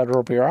in the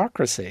federal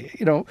bureaucracy.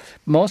 You know,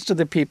 most of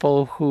the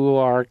people who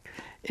are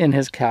in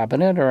his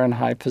cabinet or in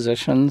high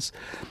positions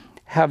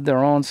have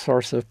their own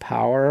source of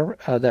power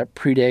that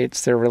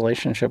predates their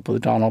relationship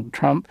with Donald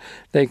Trump.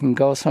 They can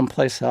go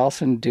someplace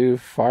else and do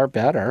far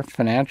better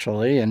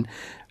financially and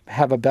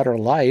have a better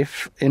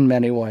life in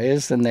many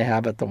ways than they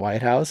have at the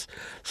White House.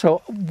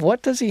 So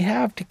what does he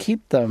have to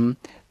keep them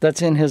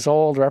that's in his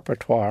old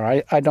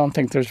repertoire? I don't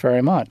think there's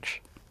very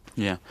much.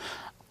 Yeah.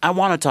 I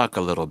want to talk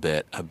a little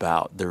bit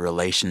about the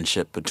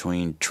relationship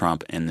between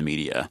Trump and the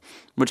media,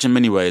 which in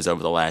many ways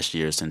over the last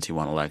year since he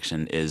won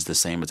election is the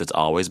same as it's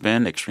always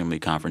been, extremely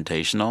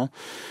confrontational.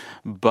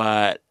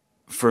 But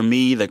for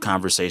me, the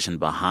conversation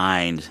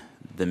behind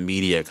the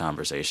media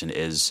conversation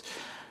is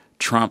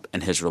Trump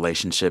and his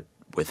relationship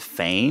with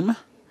fame.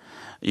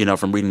 You know,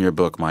 from reading your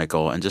book,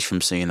 Michael, and just from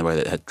seeing the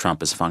way that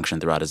Trump has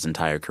functioned throughout his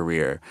entire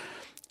career,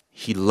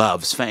 he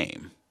loves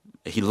fame.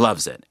 He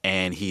loves it,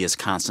 and he is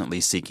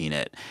constantly seeking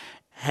it.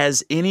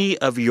 Has any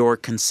of your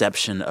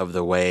conception of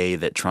the way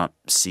that Trump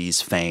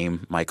sees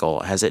fame, Michael,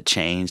 has it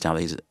changed now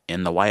that he's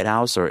in the White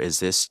House, or is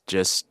this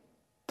just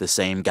the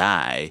same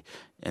guy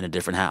in a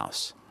different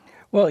house?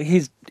 Well,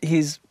 he's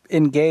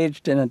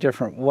engaged in a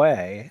different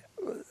way.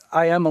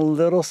 I am a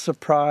little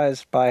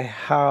surprised by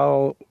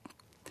how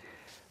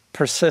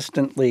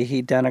persistently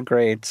he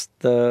denigrates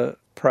the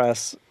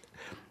press.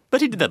 But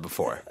he did that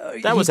before.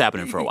 That was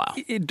happening for a while.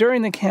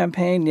 During the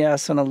campaign,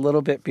 yes, and a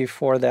little bit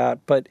before that.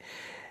 But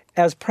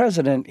as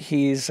president,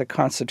 he's a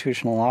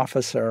constitutional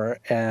officer,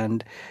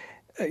 and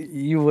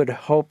you would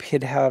hope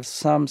he'd have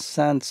some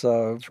sense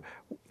of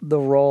the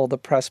role the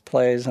press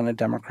plays in a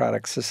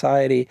democratic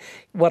society.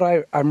 What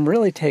I'm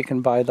really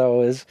taken by,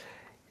 though, is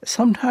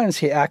sometimes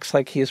he acts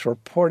like he's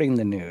reporting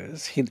the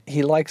news.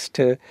 He likes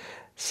to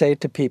say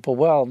to people,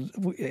 well,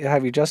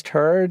 have you just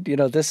heard? You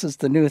know, this is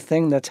the new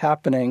thing that's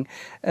happening.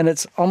 And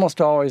it's almost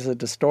always a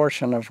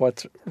distortion of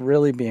what's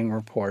really being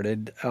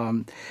reported.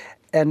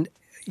 And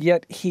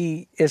yet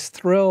he is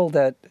thrilled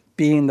at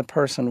being the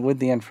person with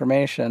the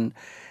information.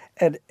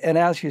 And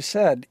as you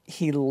said,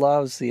 he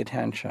loves the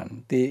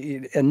attention.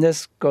 And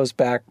this goes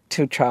back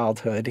to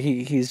childhood.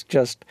 He's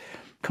just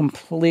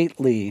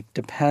completely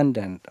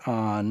dependent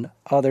on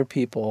other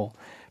people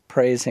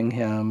praising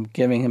him,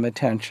 giving him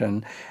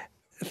attention.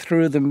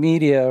 Through the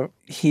media,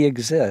 he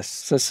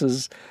exists. This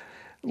is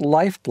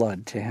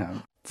lifeblood to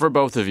him. For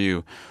both of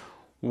you,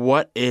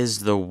 what is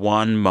the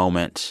one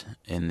moment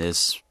in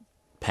this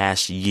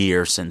past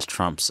year since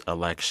Trump's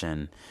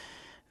election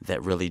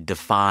that really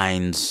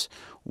defines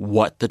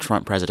what the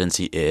Trump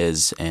presidency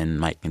is and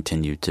might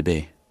continue to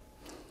be?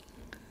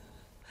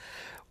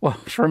 Well,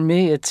 for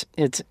me,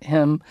 it's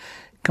him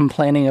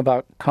complaining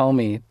about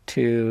Comey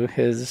to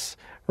his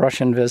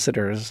Russian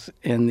visitors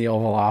in the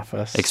Oval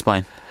Office.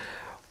 Explain.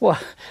 Well,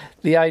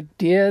 the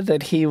idea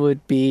that he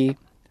would be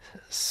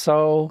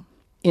so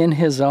in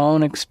his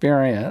own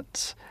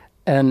experience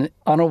and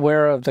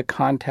unaware of the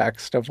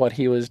context of what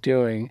he was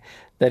doing,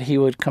 that he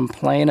would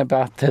complain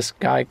about this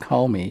guy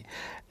Comey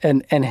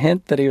and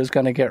hint that he was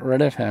going to get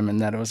rid of him and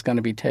that it was going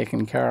to be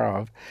taken care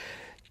of,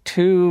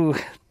 to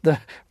the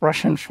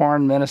Russian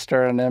foreign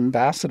minister and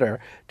ambassador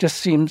just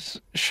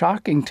seems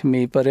shocking to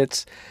me, but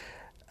it's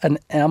an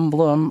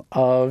emblem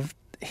of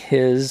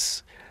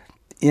his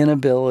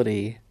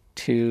inability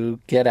to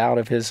get out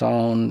of his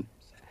own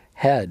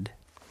head.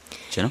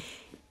 Jenna?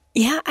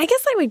 Yeah, I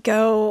guess I would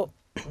go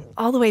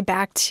all the way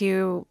back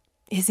to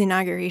his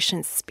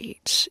inauguration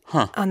speech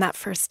on that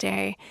first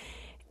day.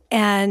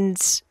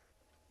 And,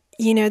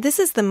 you know, this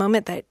is the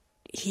moment that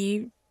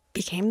he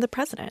became the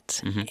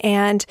president. Mm-hmm.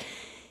 And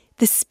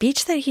the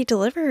speech that he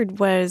delivered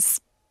was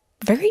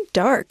very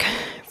dark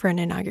for an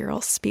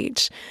inaugural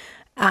speech,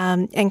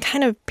 and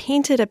kind of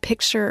painted a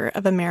picture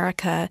of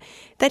America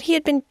that he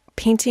had been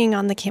painting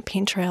on the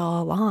campaign trail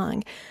all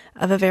along,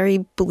 of a very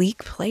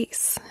bleak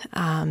place,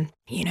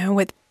 you know,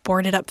 with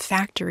boarded up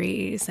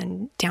factories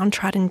and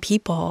downtrodden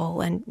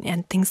people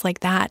and things like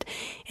that,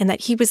 and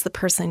that he was the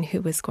person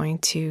who was going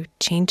to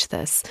change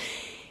this.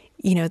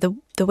 You know,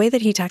 the way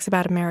that he talks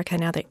about America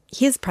now that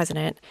he is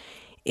president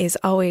is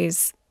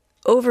always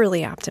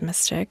overly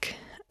optimistic.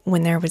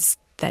 When there was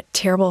that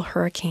terrible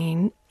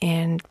hurricane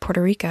in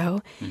Puerto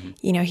Rico,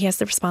 you know, he has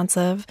the response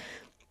of,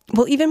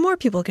 well, even more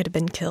people could have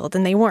been killed,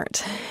 and they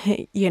weren't,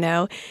 you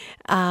know,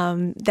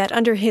 that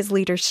under his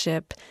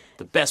leadership.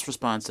 The best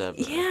response ever.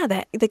 Yeah,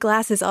 that the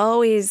glass is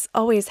always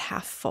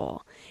half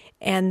full,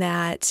 and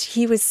that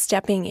he was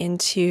stepping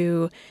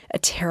into a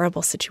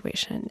terrible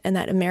situation, and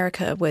that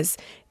America was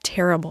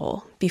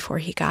terrible before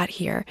he got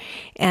here,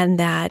 and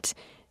that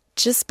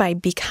just by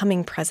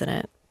becoming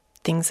president,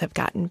 things have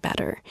gotten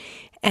better.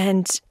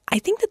 And I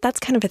think that that's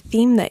kind of a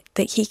theme that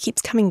he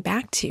keeps coming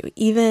back to,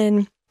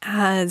 even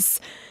as,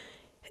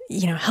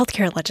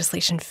 healthcare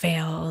legislation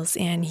fails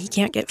and he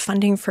can't get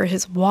funding for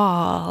his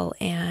wall.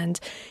 And,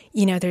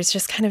 there's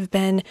just kind of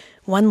been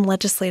one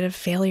legislative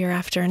failure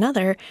after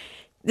another.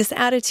 This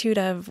attitude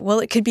of, well,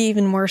 it could be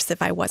even worse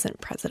if I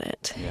wasn't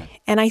president. Yeah.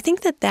 And I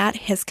think that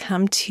has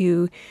come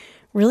to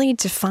really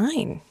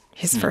define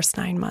his first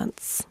 9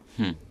 months.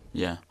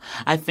 Yeah.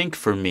 I think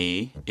for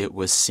me, it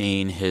was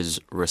seeing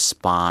his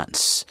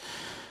response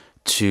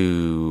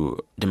to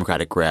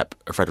Democratic Rep.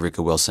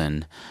 Frederica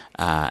Wilson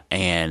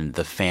and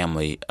the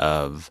family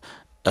of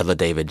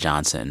LaDavid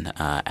Johnson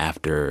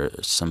after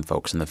some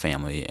folks in the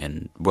family.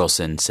 And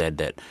Wilson said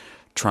that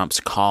Trump's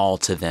call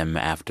to them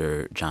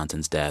after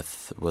Johnson's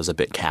death was a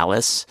bit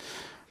callous.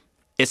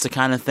 It's the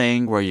kind of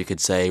thing where you could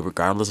say,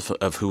 regardless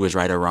of who is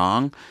right or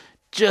wrong,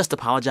 just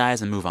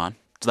apologize and move on.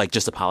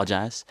 Just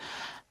apologize.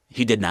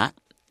 He did not.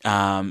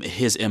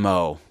 His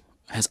MO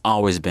has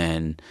always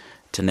been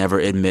to never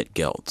admit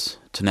guilt,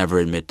 to never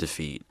admit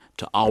defeat,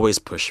 to always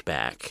push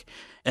back.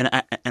 And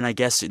I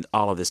guess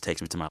all of this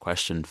takes me to my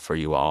question for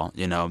you all.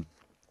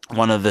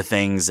 One of the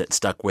things that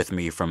stuck with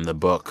me from the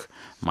book,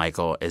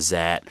 Michael, is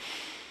that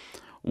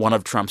one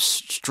of Trump's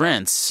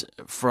strengths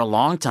for a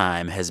long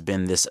time has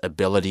been this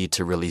ability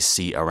to really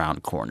see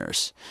around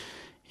corners.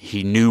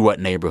 He knew what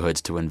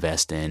neighborhoods to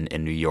invest in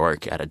New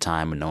York at a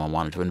time when no one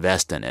wanted to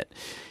invest in it.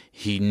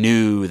 He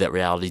knew that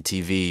reality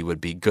TV would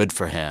be good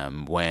for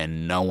him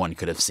when no one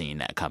could have seen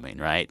that coming,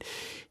 right?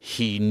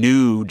 He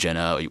knew,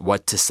 Jenna,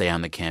 what to say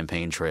on the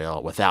campaign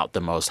trail without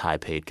the most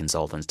high-paid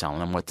consultants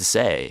telling him what to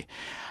say.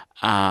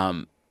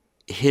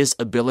 His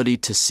ability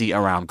to see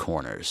around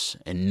corners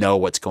and know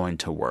what's going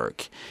to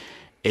work.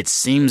 It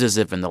seems as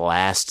if in the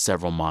last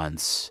several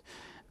months,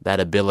 that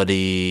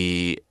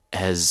ability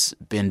has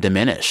been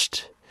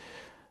diminished.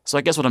 So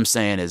I guess what I'm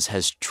saying is,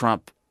 has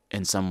Trump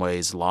in some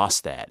ways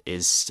lost that?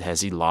 Has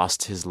he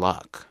lost his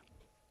luck?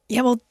 Yeah,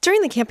 well,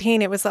 during the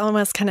campaign, it was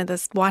almost kind of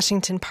this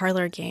Washington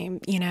parlor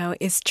game.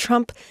 Is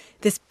Trump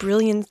this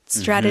brilliant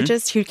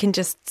strategist who can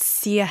just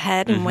see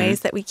ahead in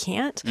ways that we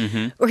can't?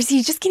 Or is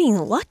he just getting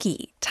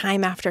lucky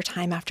time after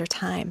time after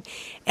time?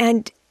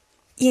 And,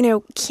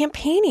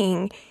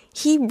 campaigning,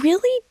 he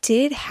really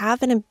did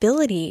have an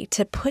ability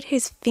to put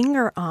his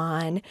finger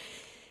on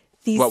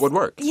what would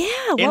work. Yeah,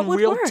 what would work.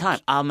 In real time.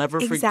 I'll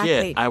never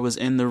forget. I was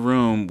in the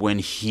room when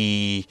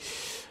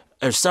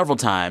there's several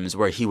times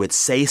where he would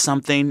say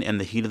something in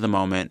the heat of the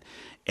moment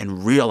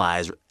and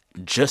realize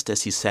just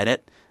as he said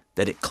it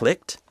that it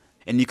clicked.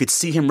 And you could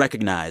see him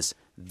recognize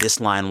this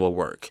line will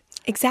work.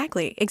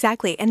 Exactly.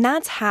 And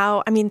that's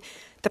how,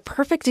 the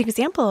perfect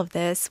example of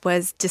this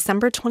was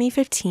December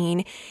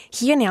 2015.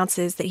 He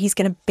announces that he's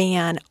going to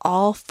ban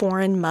all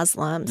foreign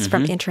Muslims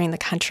from entering the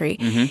country.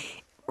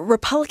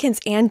 Republicans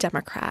and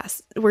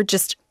Democrats were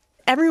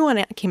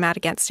everyone came out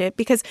against it,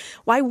 because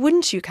why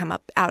wouldn't you come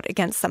out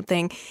against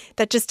something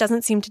that just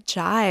doesn't seem to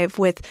jive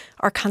with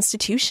our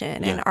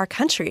Constitution and our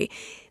country?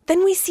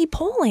 Then we see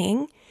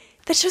polling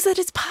that shows that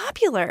it's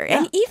popular. Yeah.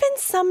 And even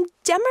some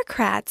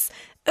Democrats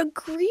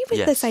agree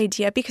with this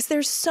idea because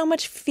there's so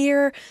much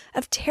fear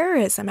of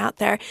terrorism out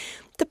there.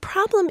 The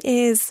problem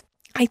is,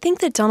 I think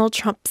that Donald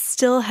Trump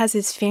still has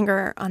his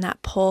finger on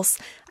that pulse.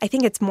 I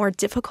think it's more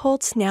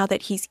difficult now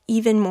that he's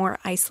even more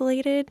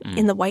isolated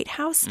in the White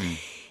House.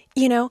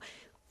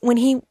 When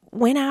he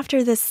went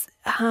after this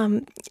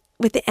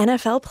with the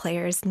NFL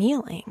players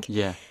kneeling,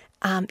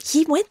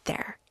 he went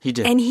there. He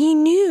did. And he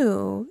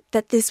knew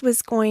that this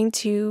was going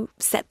to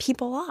set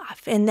people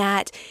off, and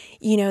that,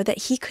 that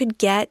he could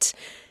get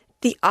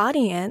the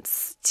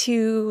audience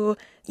to,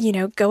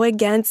 go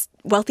against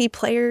wealthy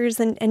players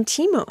and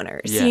team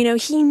owners. Yeah.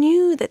 He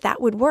knew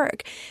that would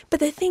work. But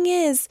the thing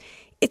is,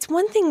 it's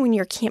one thing when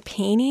you're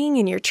campaigning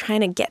and you're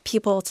trying to get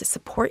people to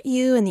support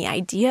you and the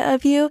idea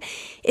of you.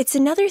 It's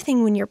another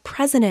thing when you're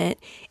president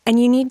and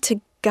you need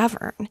to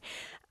govern.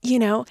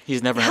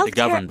 He's never had to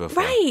govern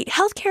before. Right.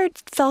 Healthcare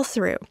fell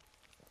through.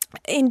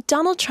 In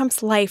Donald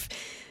Trump's life,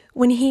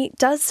 when he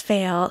does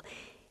fail,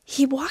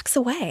 he walks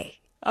away.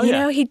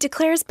 He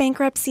declares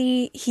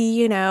bankruptcy.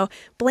 He,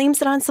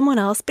 blames it on someone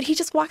else, but he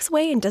just walks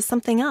away and does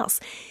something else.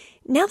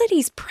 Now that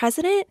he's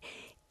president,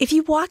 if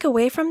you walk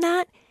away from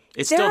that,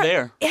 it's still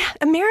there. Yeah,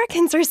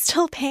 Americans are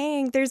still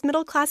paying. There's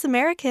middle-class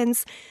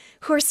Americans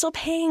who are still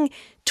paying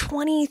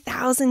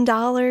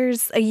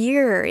 $20,000 a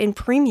year in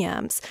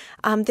premiums.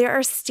 There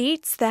are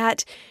states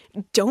that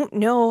don't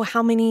know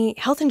how many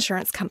health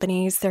insurance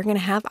companies they're going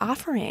to have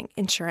offering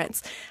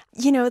insurance.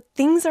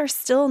 Things are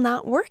still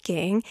not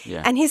working,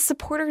 and his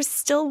supporters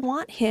still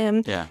want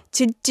him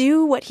to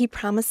do what he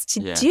promised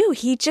to do.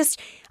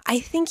 I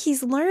think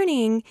he's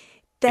learning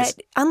that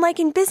unlike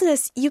in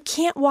business, you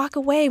can't walk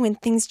away when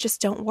things just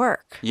don't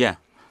work. Yeah.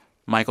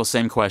 Michael,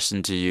 same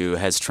question to you.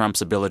 Has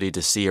Trump's ability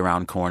to see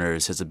around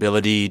corners, his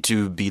ability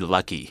to be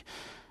lucky,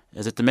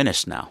 is it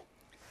diminished now?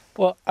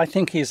 Well, I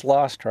think he's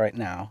lost right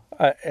now.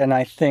 And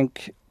I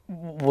think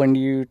when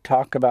you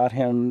talk about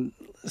him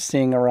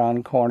seeing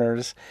around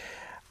corners,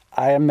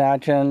 I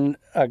imagine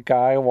a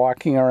guy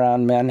walking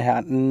around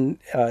Manhattan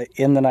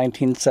in the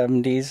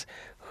 1970s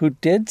who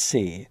did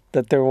see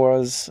that there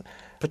was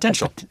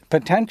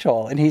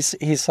Potential. And he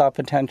saw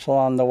potential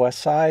on the West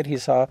Side. He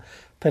saw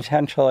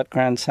potential at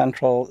Grand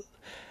Central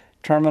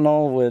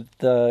Terminal with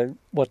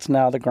what's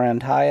now the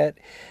Grand Hyatt.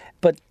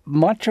 But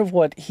much of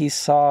what he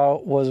saw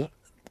was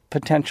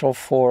potential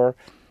for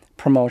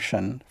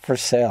promotion, for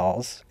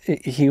sales.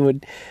 He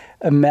would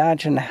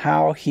imagine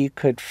how he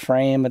could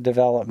frame a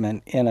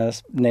development in a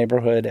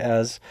neighborhood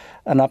as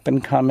an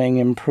up-and-coming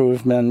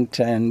improvement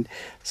and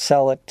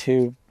sell it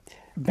to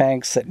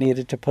banks that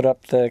needed to put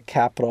up the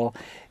capital.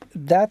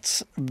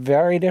 That's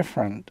very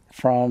different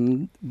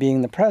from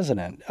being the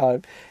president.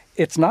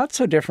 It's not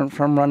so different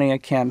from running a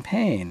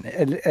campaign.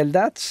 And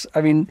that's,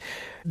 I mean,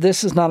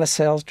 this is not a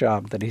sales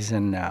job that he's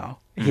in now.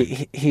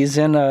 He's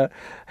in a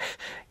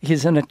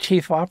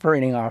chief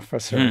operating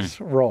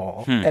officer's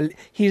role. And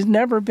he's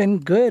never been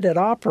good at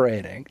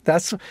operating.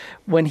 That's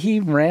when he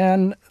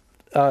ran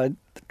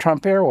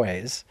Trump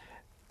Airways,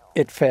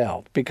 it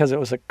failed because it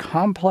was a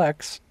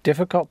complex,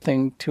 difficult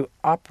thing to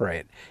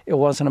operate. It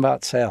wasn't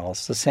about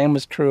sales. The same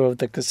was true of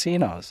the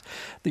casinos.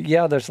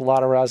 Yeah, there's a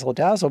lot of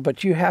razzle-dazzle,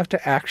 but you have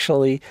to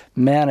actually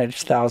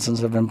manage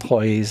thousands of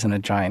employees in a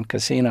giant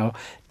casino,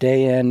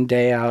 day in,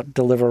 day out,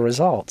 deliver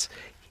results.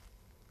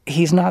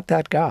 He's not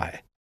that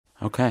guy.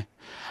 Okay.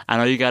 I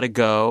know you got to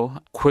go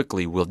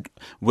quickly.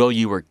 Will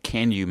you or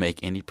can you make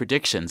any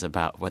predictions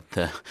about what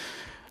the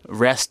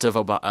rest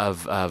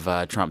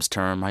of Trump's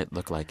term might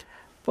look like?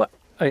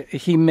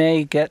 He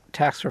may get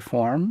tax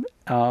reform,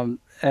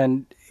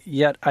 and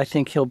yet I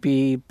think he'll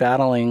be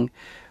battling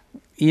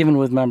even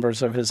with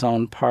members of his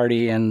own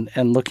party and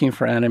looking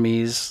for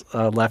enemies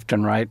left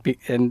and right.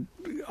 And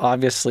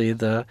obviously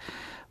the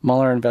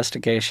Mueller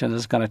investigation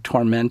is going to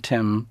torment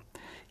him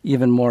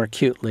even more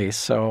acutely.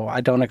 So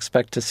I don't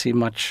expect to see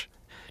much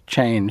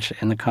change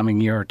in the coming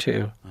year or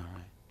two. All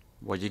right.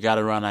 Well, you got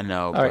to run, I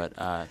know,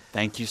 but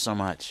thank you so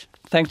much.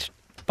 Thanks.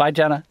 Bye,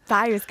 Jenna.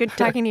 Bye. It was good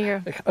talking to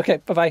you. Okay.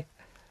 Bye-bye.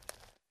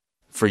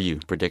 For you,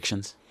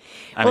 predictions?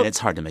 I mean, it's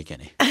hard to make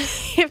any.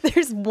 If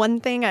there's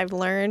one thing I've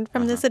learned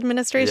from this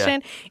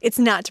administration, it's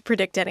not to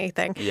predict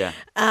anything. Yeah.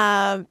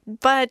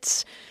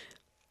 But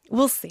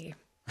we'll see.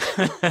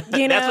 That's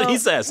what he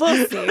says.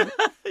 We'll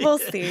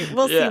see.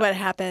 We'll see what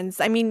happens.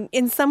 I mean,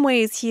 in some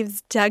ways,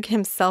 he's dug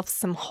himself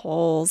some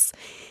holes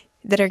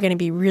that are going to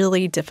be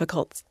really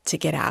difficult to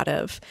get out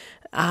of.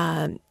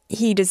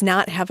 He does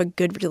not have a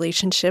good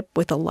relationship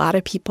with a lot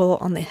of people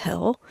on the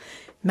Hill.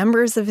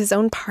 Members of his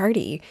own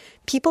party,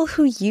 people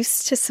who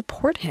used to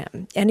support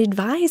him and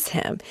advise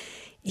him.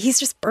 He's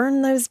just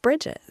burned those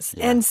bridges.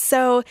 Yeah. And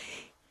so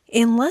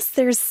unless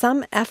there's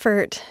some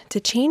effort to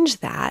change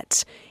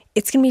that,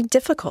 it's going to be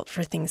difficult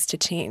for things to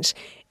change.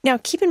 Now,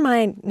 keep in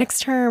mind,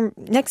 next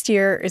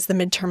year is the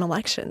midterm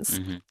elections.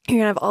 Mm-hmm. You're going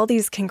to have all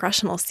these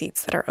congressional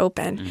seats that are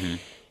open. Mm-hmm.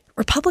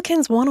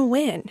 Republicans want to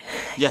win.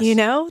 Yes. You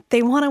know,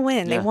 they want to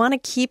win. Yeah. They want to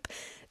keep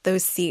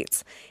those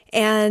seats.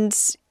 And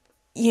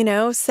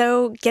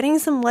so getting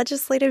some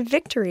legislative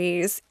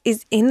victories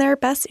is in their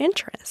best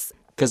interest.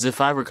 Because if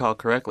I recall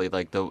correctly,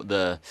 like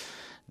the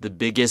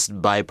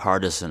biggest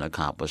bipartisan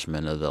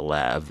accomplishment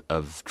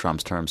of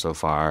Trump's term so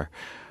far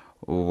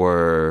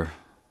were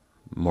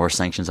more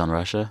sanctions on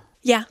Russia.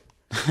 Yeah.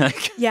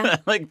 Yeah.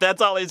 Like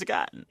that's all he's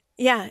gotten.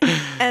 Yeah.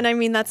 And I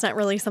mean, that's not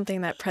really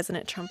something that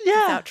President Trump is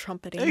out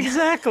trumpeting.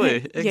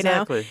 Exactly.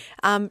 Exactly.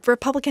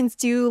 Republicans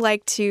do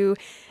like to,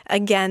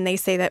 again, they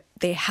say that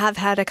they have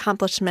had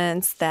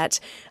accomplishments, that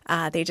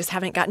they just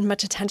haven't gotten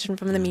much attention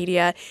from the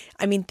media.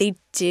 I mean, they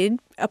did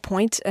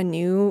appoint a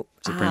new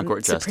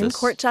Supreme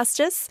Court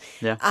Justice.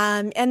 Yeah.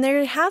 And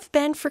there have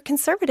been, for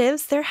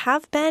conservatives, there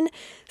have been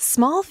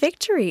small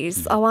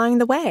victories along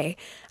the way.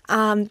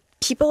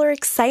 People are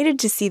excited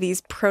to see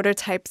these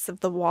prototypes of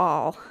the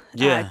wall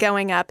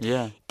going up.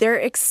 Yeah. They're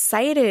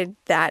excited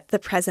that the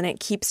president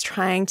keeps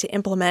trying to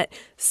implement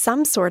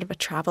some sort of a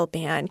travel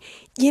ban,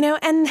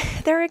 and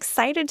they're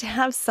excited to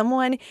have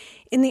someone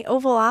in the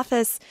Oval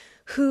Office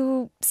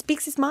who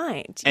speaks his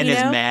mind. And is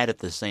mad at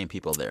the same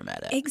people they're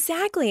mad at.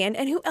 Exactly. And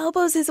who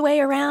elbows his way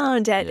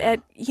around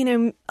at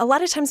a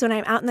lot of times when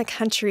I'm out in the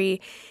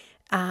country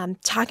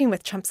talking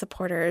with Trump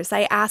supporters,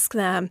 I ask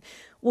them,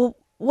 well,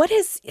 what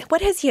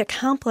has he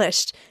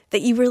accomplished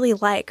that you really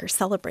like or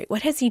celebrate?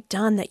 What has he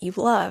done that you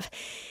love?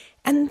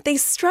 And they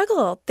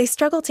struggle. They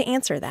struggle to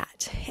answer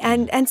that.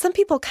 And some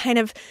people kind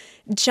of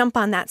jump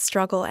on that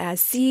struggle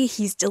as, see,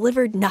 he's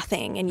delivered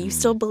nothing and you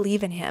still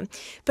believe in him.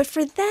 But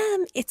for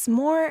them, it's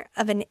more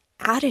of an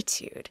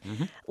attitude.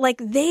 Mm-hmm.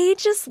 Like they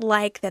just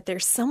like that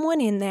there's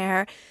someone in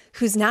there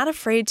who's not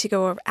afraid to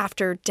go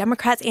after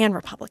Democrats and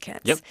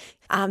Republicans. Yep.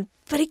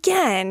 But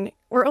again,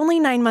 we're only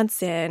 9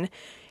 months in.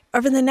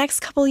 Over the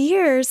next couple of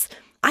years,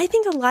 I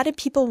think a lot of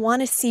people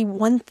want to see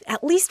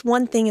at least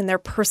one thing in their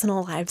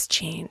personal lives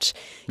change.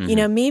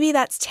 Mm-hmm. Maybe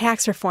that's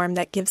tax reform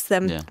that gives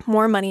them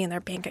more money in their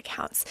bank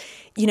accounts.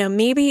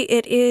 Maybe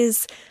it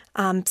is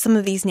some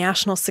of these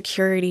national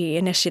security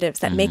initiatives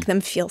that make them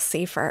feel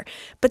safer.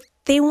 But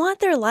they want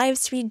their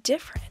lives to be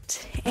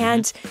different.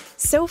 And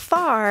so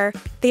far,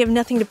 they have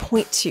nothing to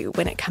point to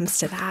when it comes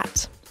to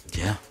that.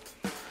 Yeah.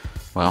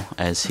 Well,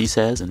 as he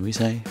says and we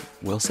say,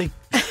 we'll see.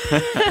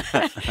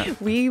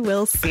 We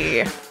will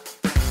see.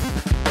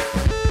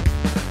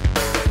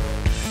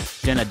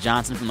 Jenna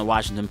Johnson from The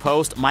Washington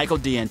Post. Michael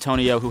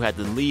D'Antonio, who had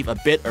to leave a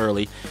bit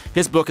early.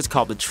 His book is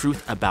called The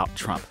Truth About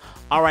Trump.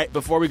 All right,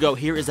 before we go,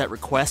 here is that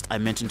request I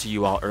mentioned to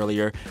you all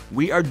earlier.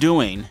 We are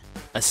doing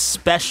a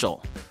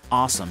special,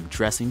 awesome,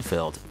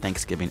 dressing-filled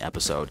Thanksgiving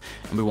episode,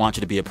 and we want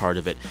you to be a part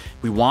of it.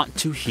 We want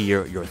to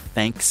hear your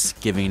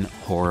Thanksgiving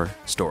horror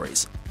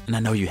stories. And I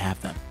know you have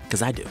them,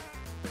 because I do.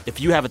 If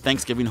you have a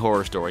Thanksgiving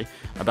horror story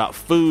about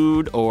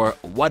food or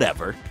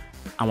whatever,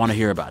 I want to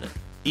hear about it.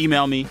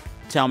 Email me,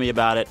 tell me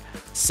about it,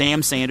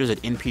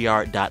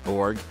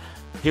 samsanders@npr.org.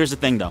 Here's the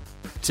thing, though.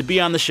 To be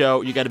on the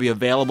show, you got to be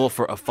available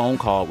for a phone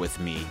call with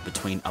me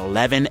between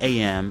 11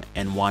 a.m.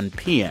 and 1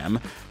 p.m.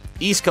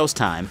 East Coast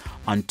time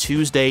on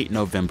Tuesday,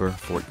 November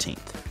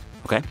 14th.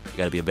 Okay? You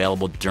got to be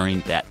available during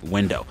that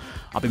window.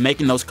 I'll be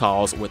making those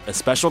calls with a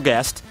special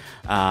guest.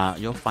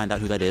 You'll find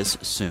out who that is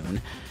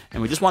soon.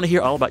 And we just want to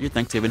hear all about your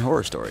Thanksgiving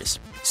horror stories.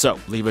 So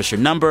leave us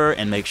your number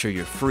and make sure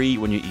you're free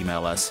when you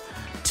email us.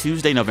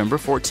 Tuesday, November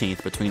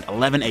 14th between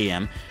 11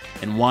 a.m.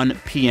 and 1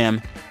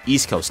 p.m.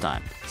 East Coast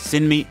time.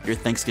 Send me your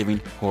Thanksgiving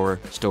horror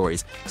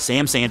stories.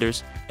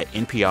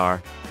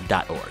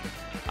 samsanders@npr.org.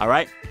 All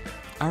right?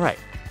 All right.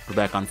 We're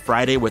back on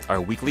Friday with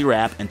our weekly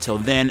wrap. Until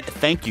then,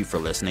 thank you for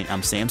listening.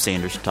 I'm Sam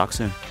Sanders. Talk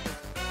soon.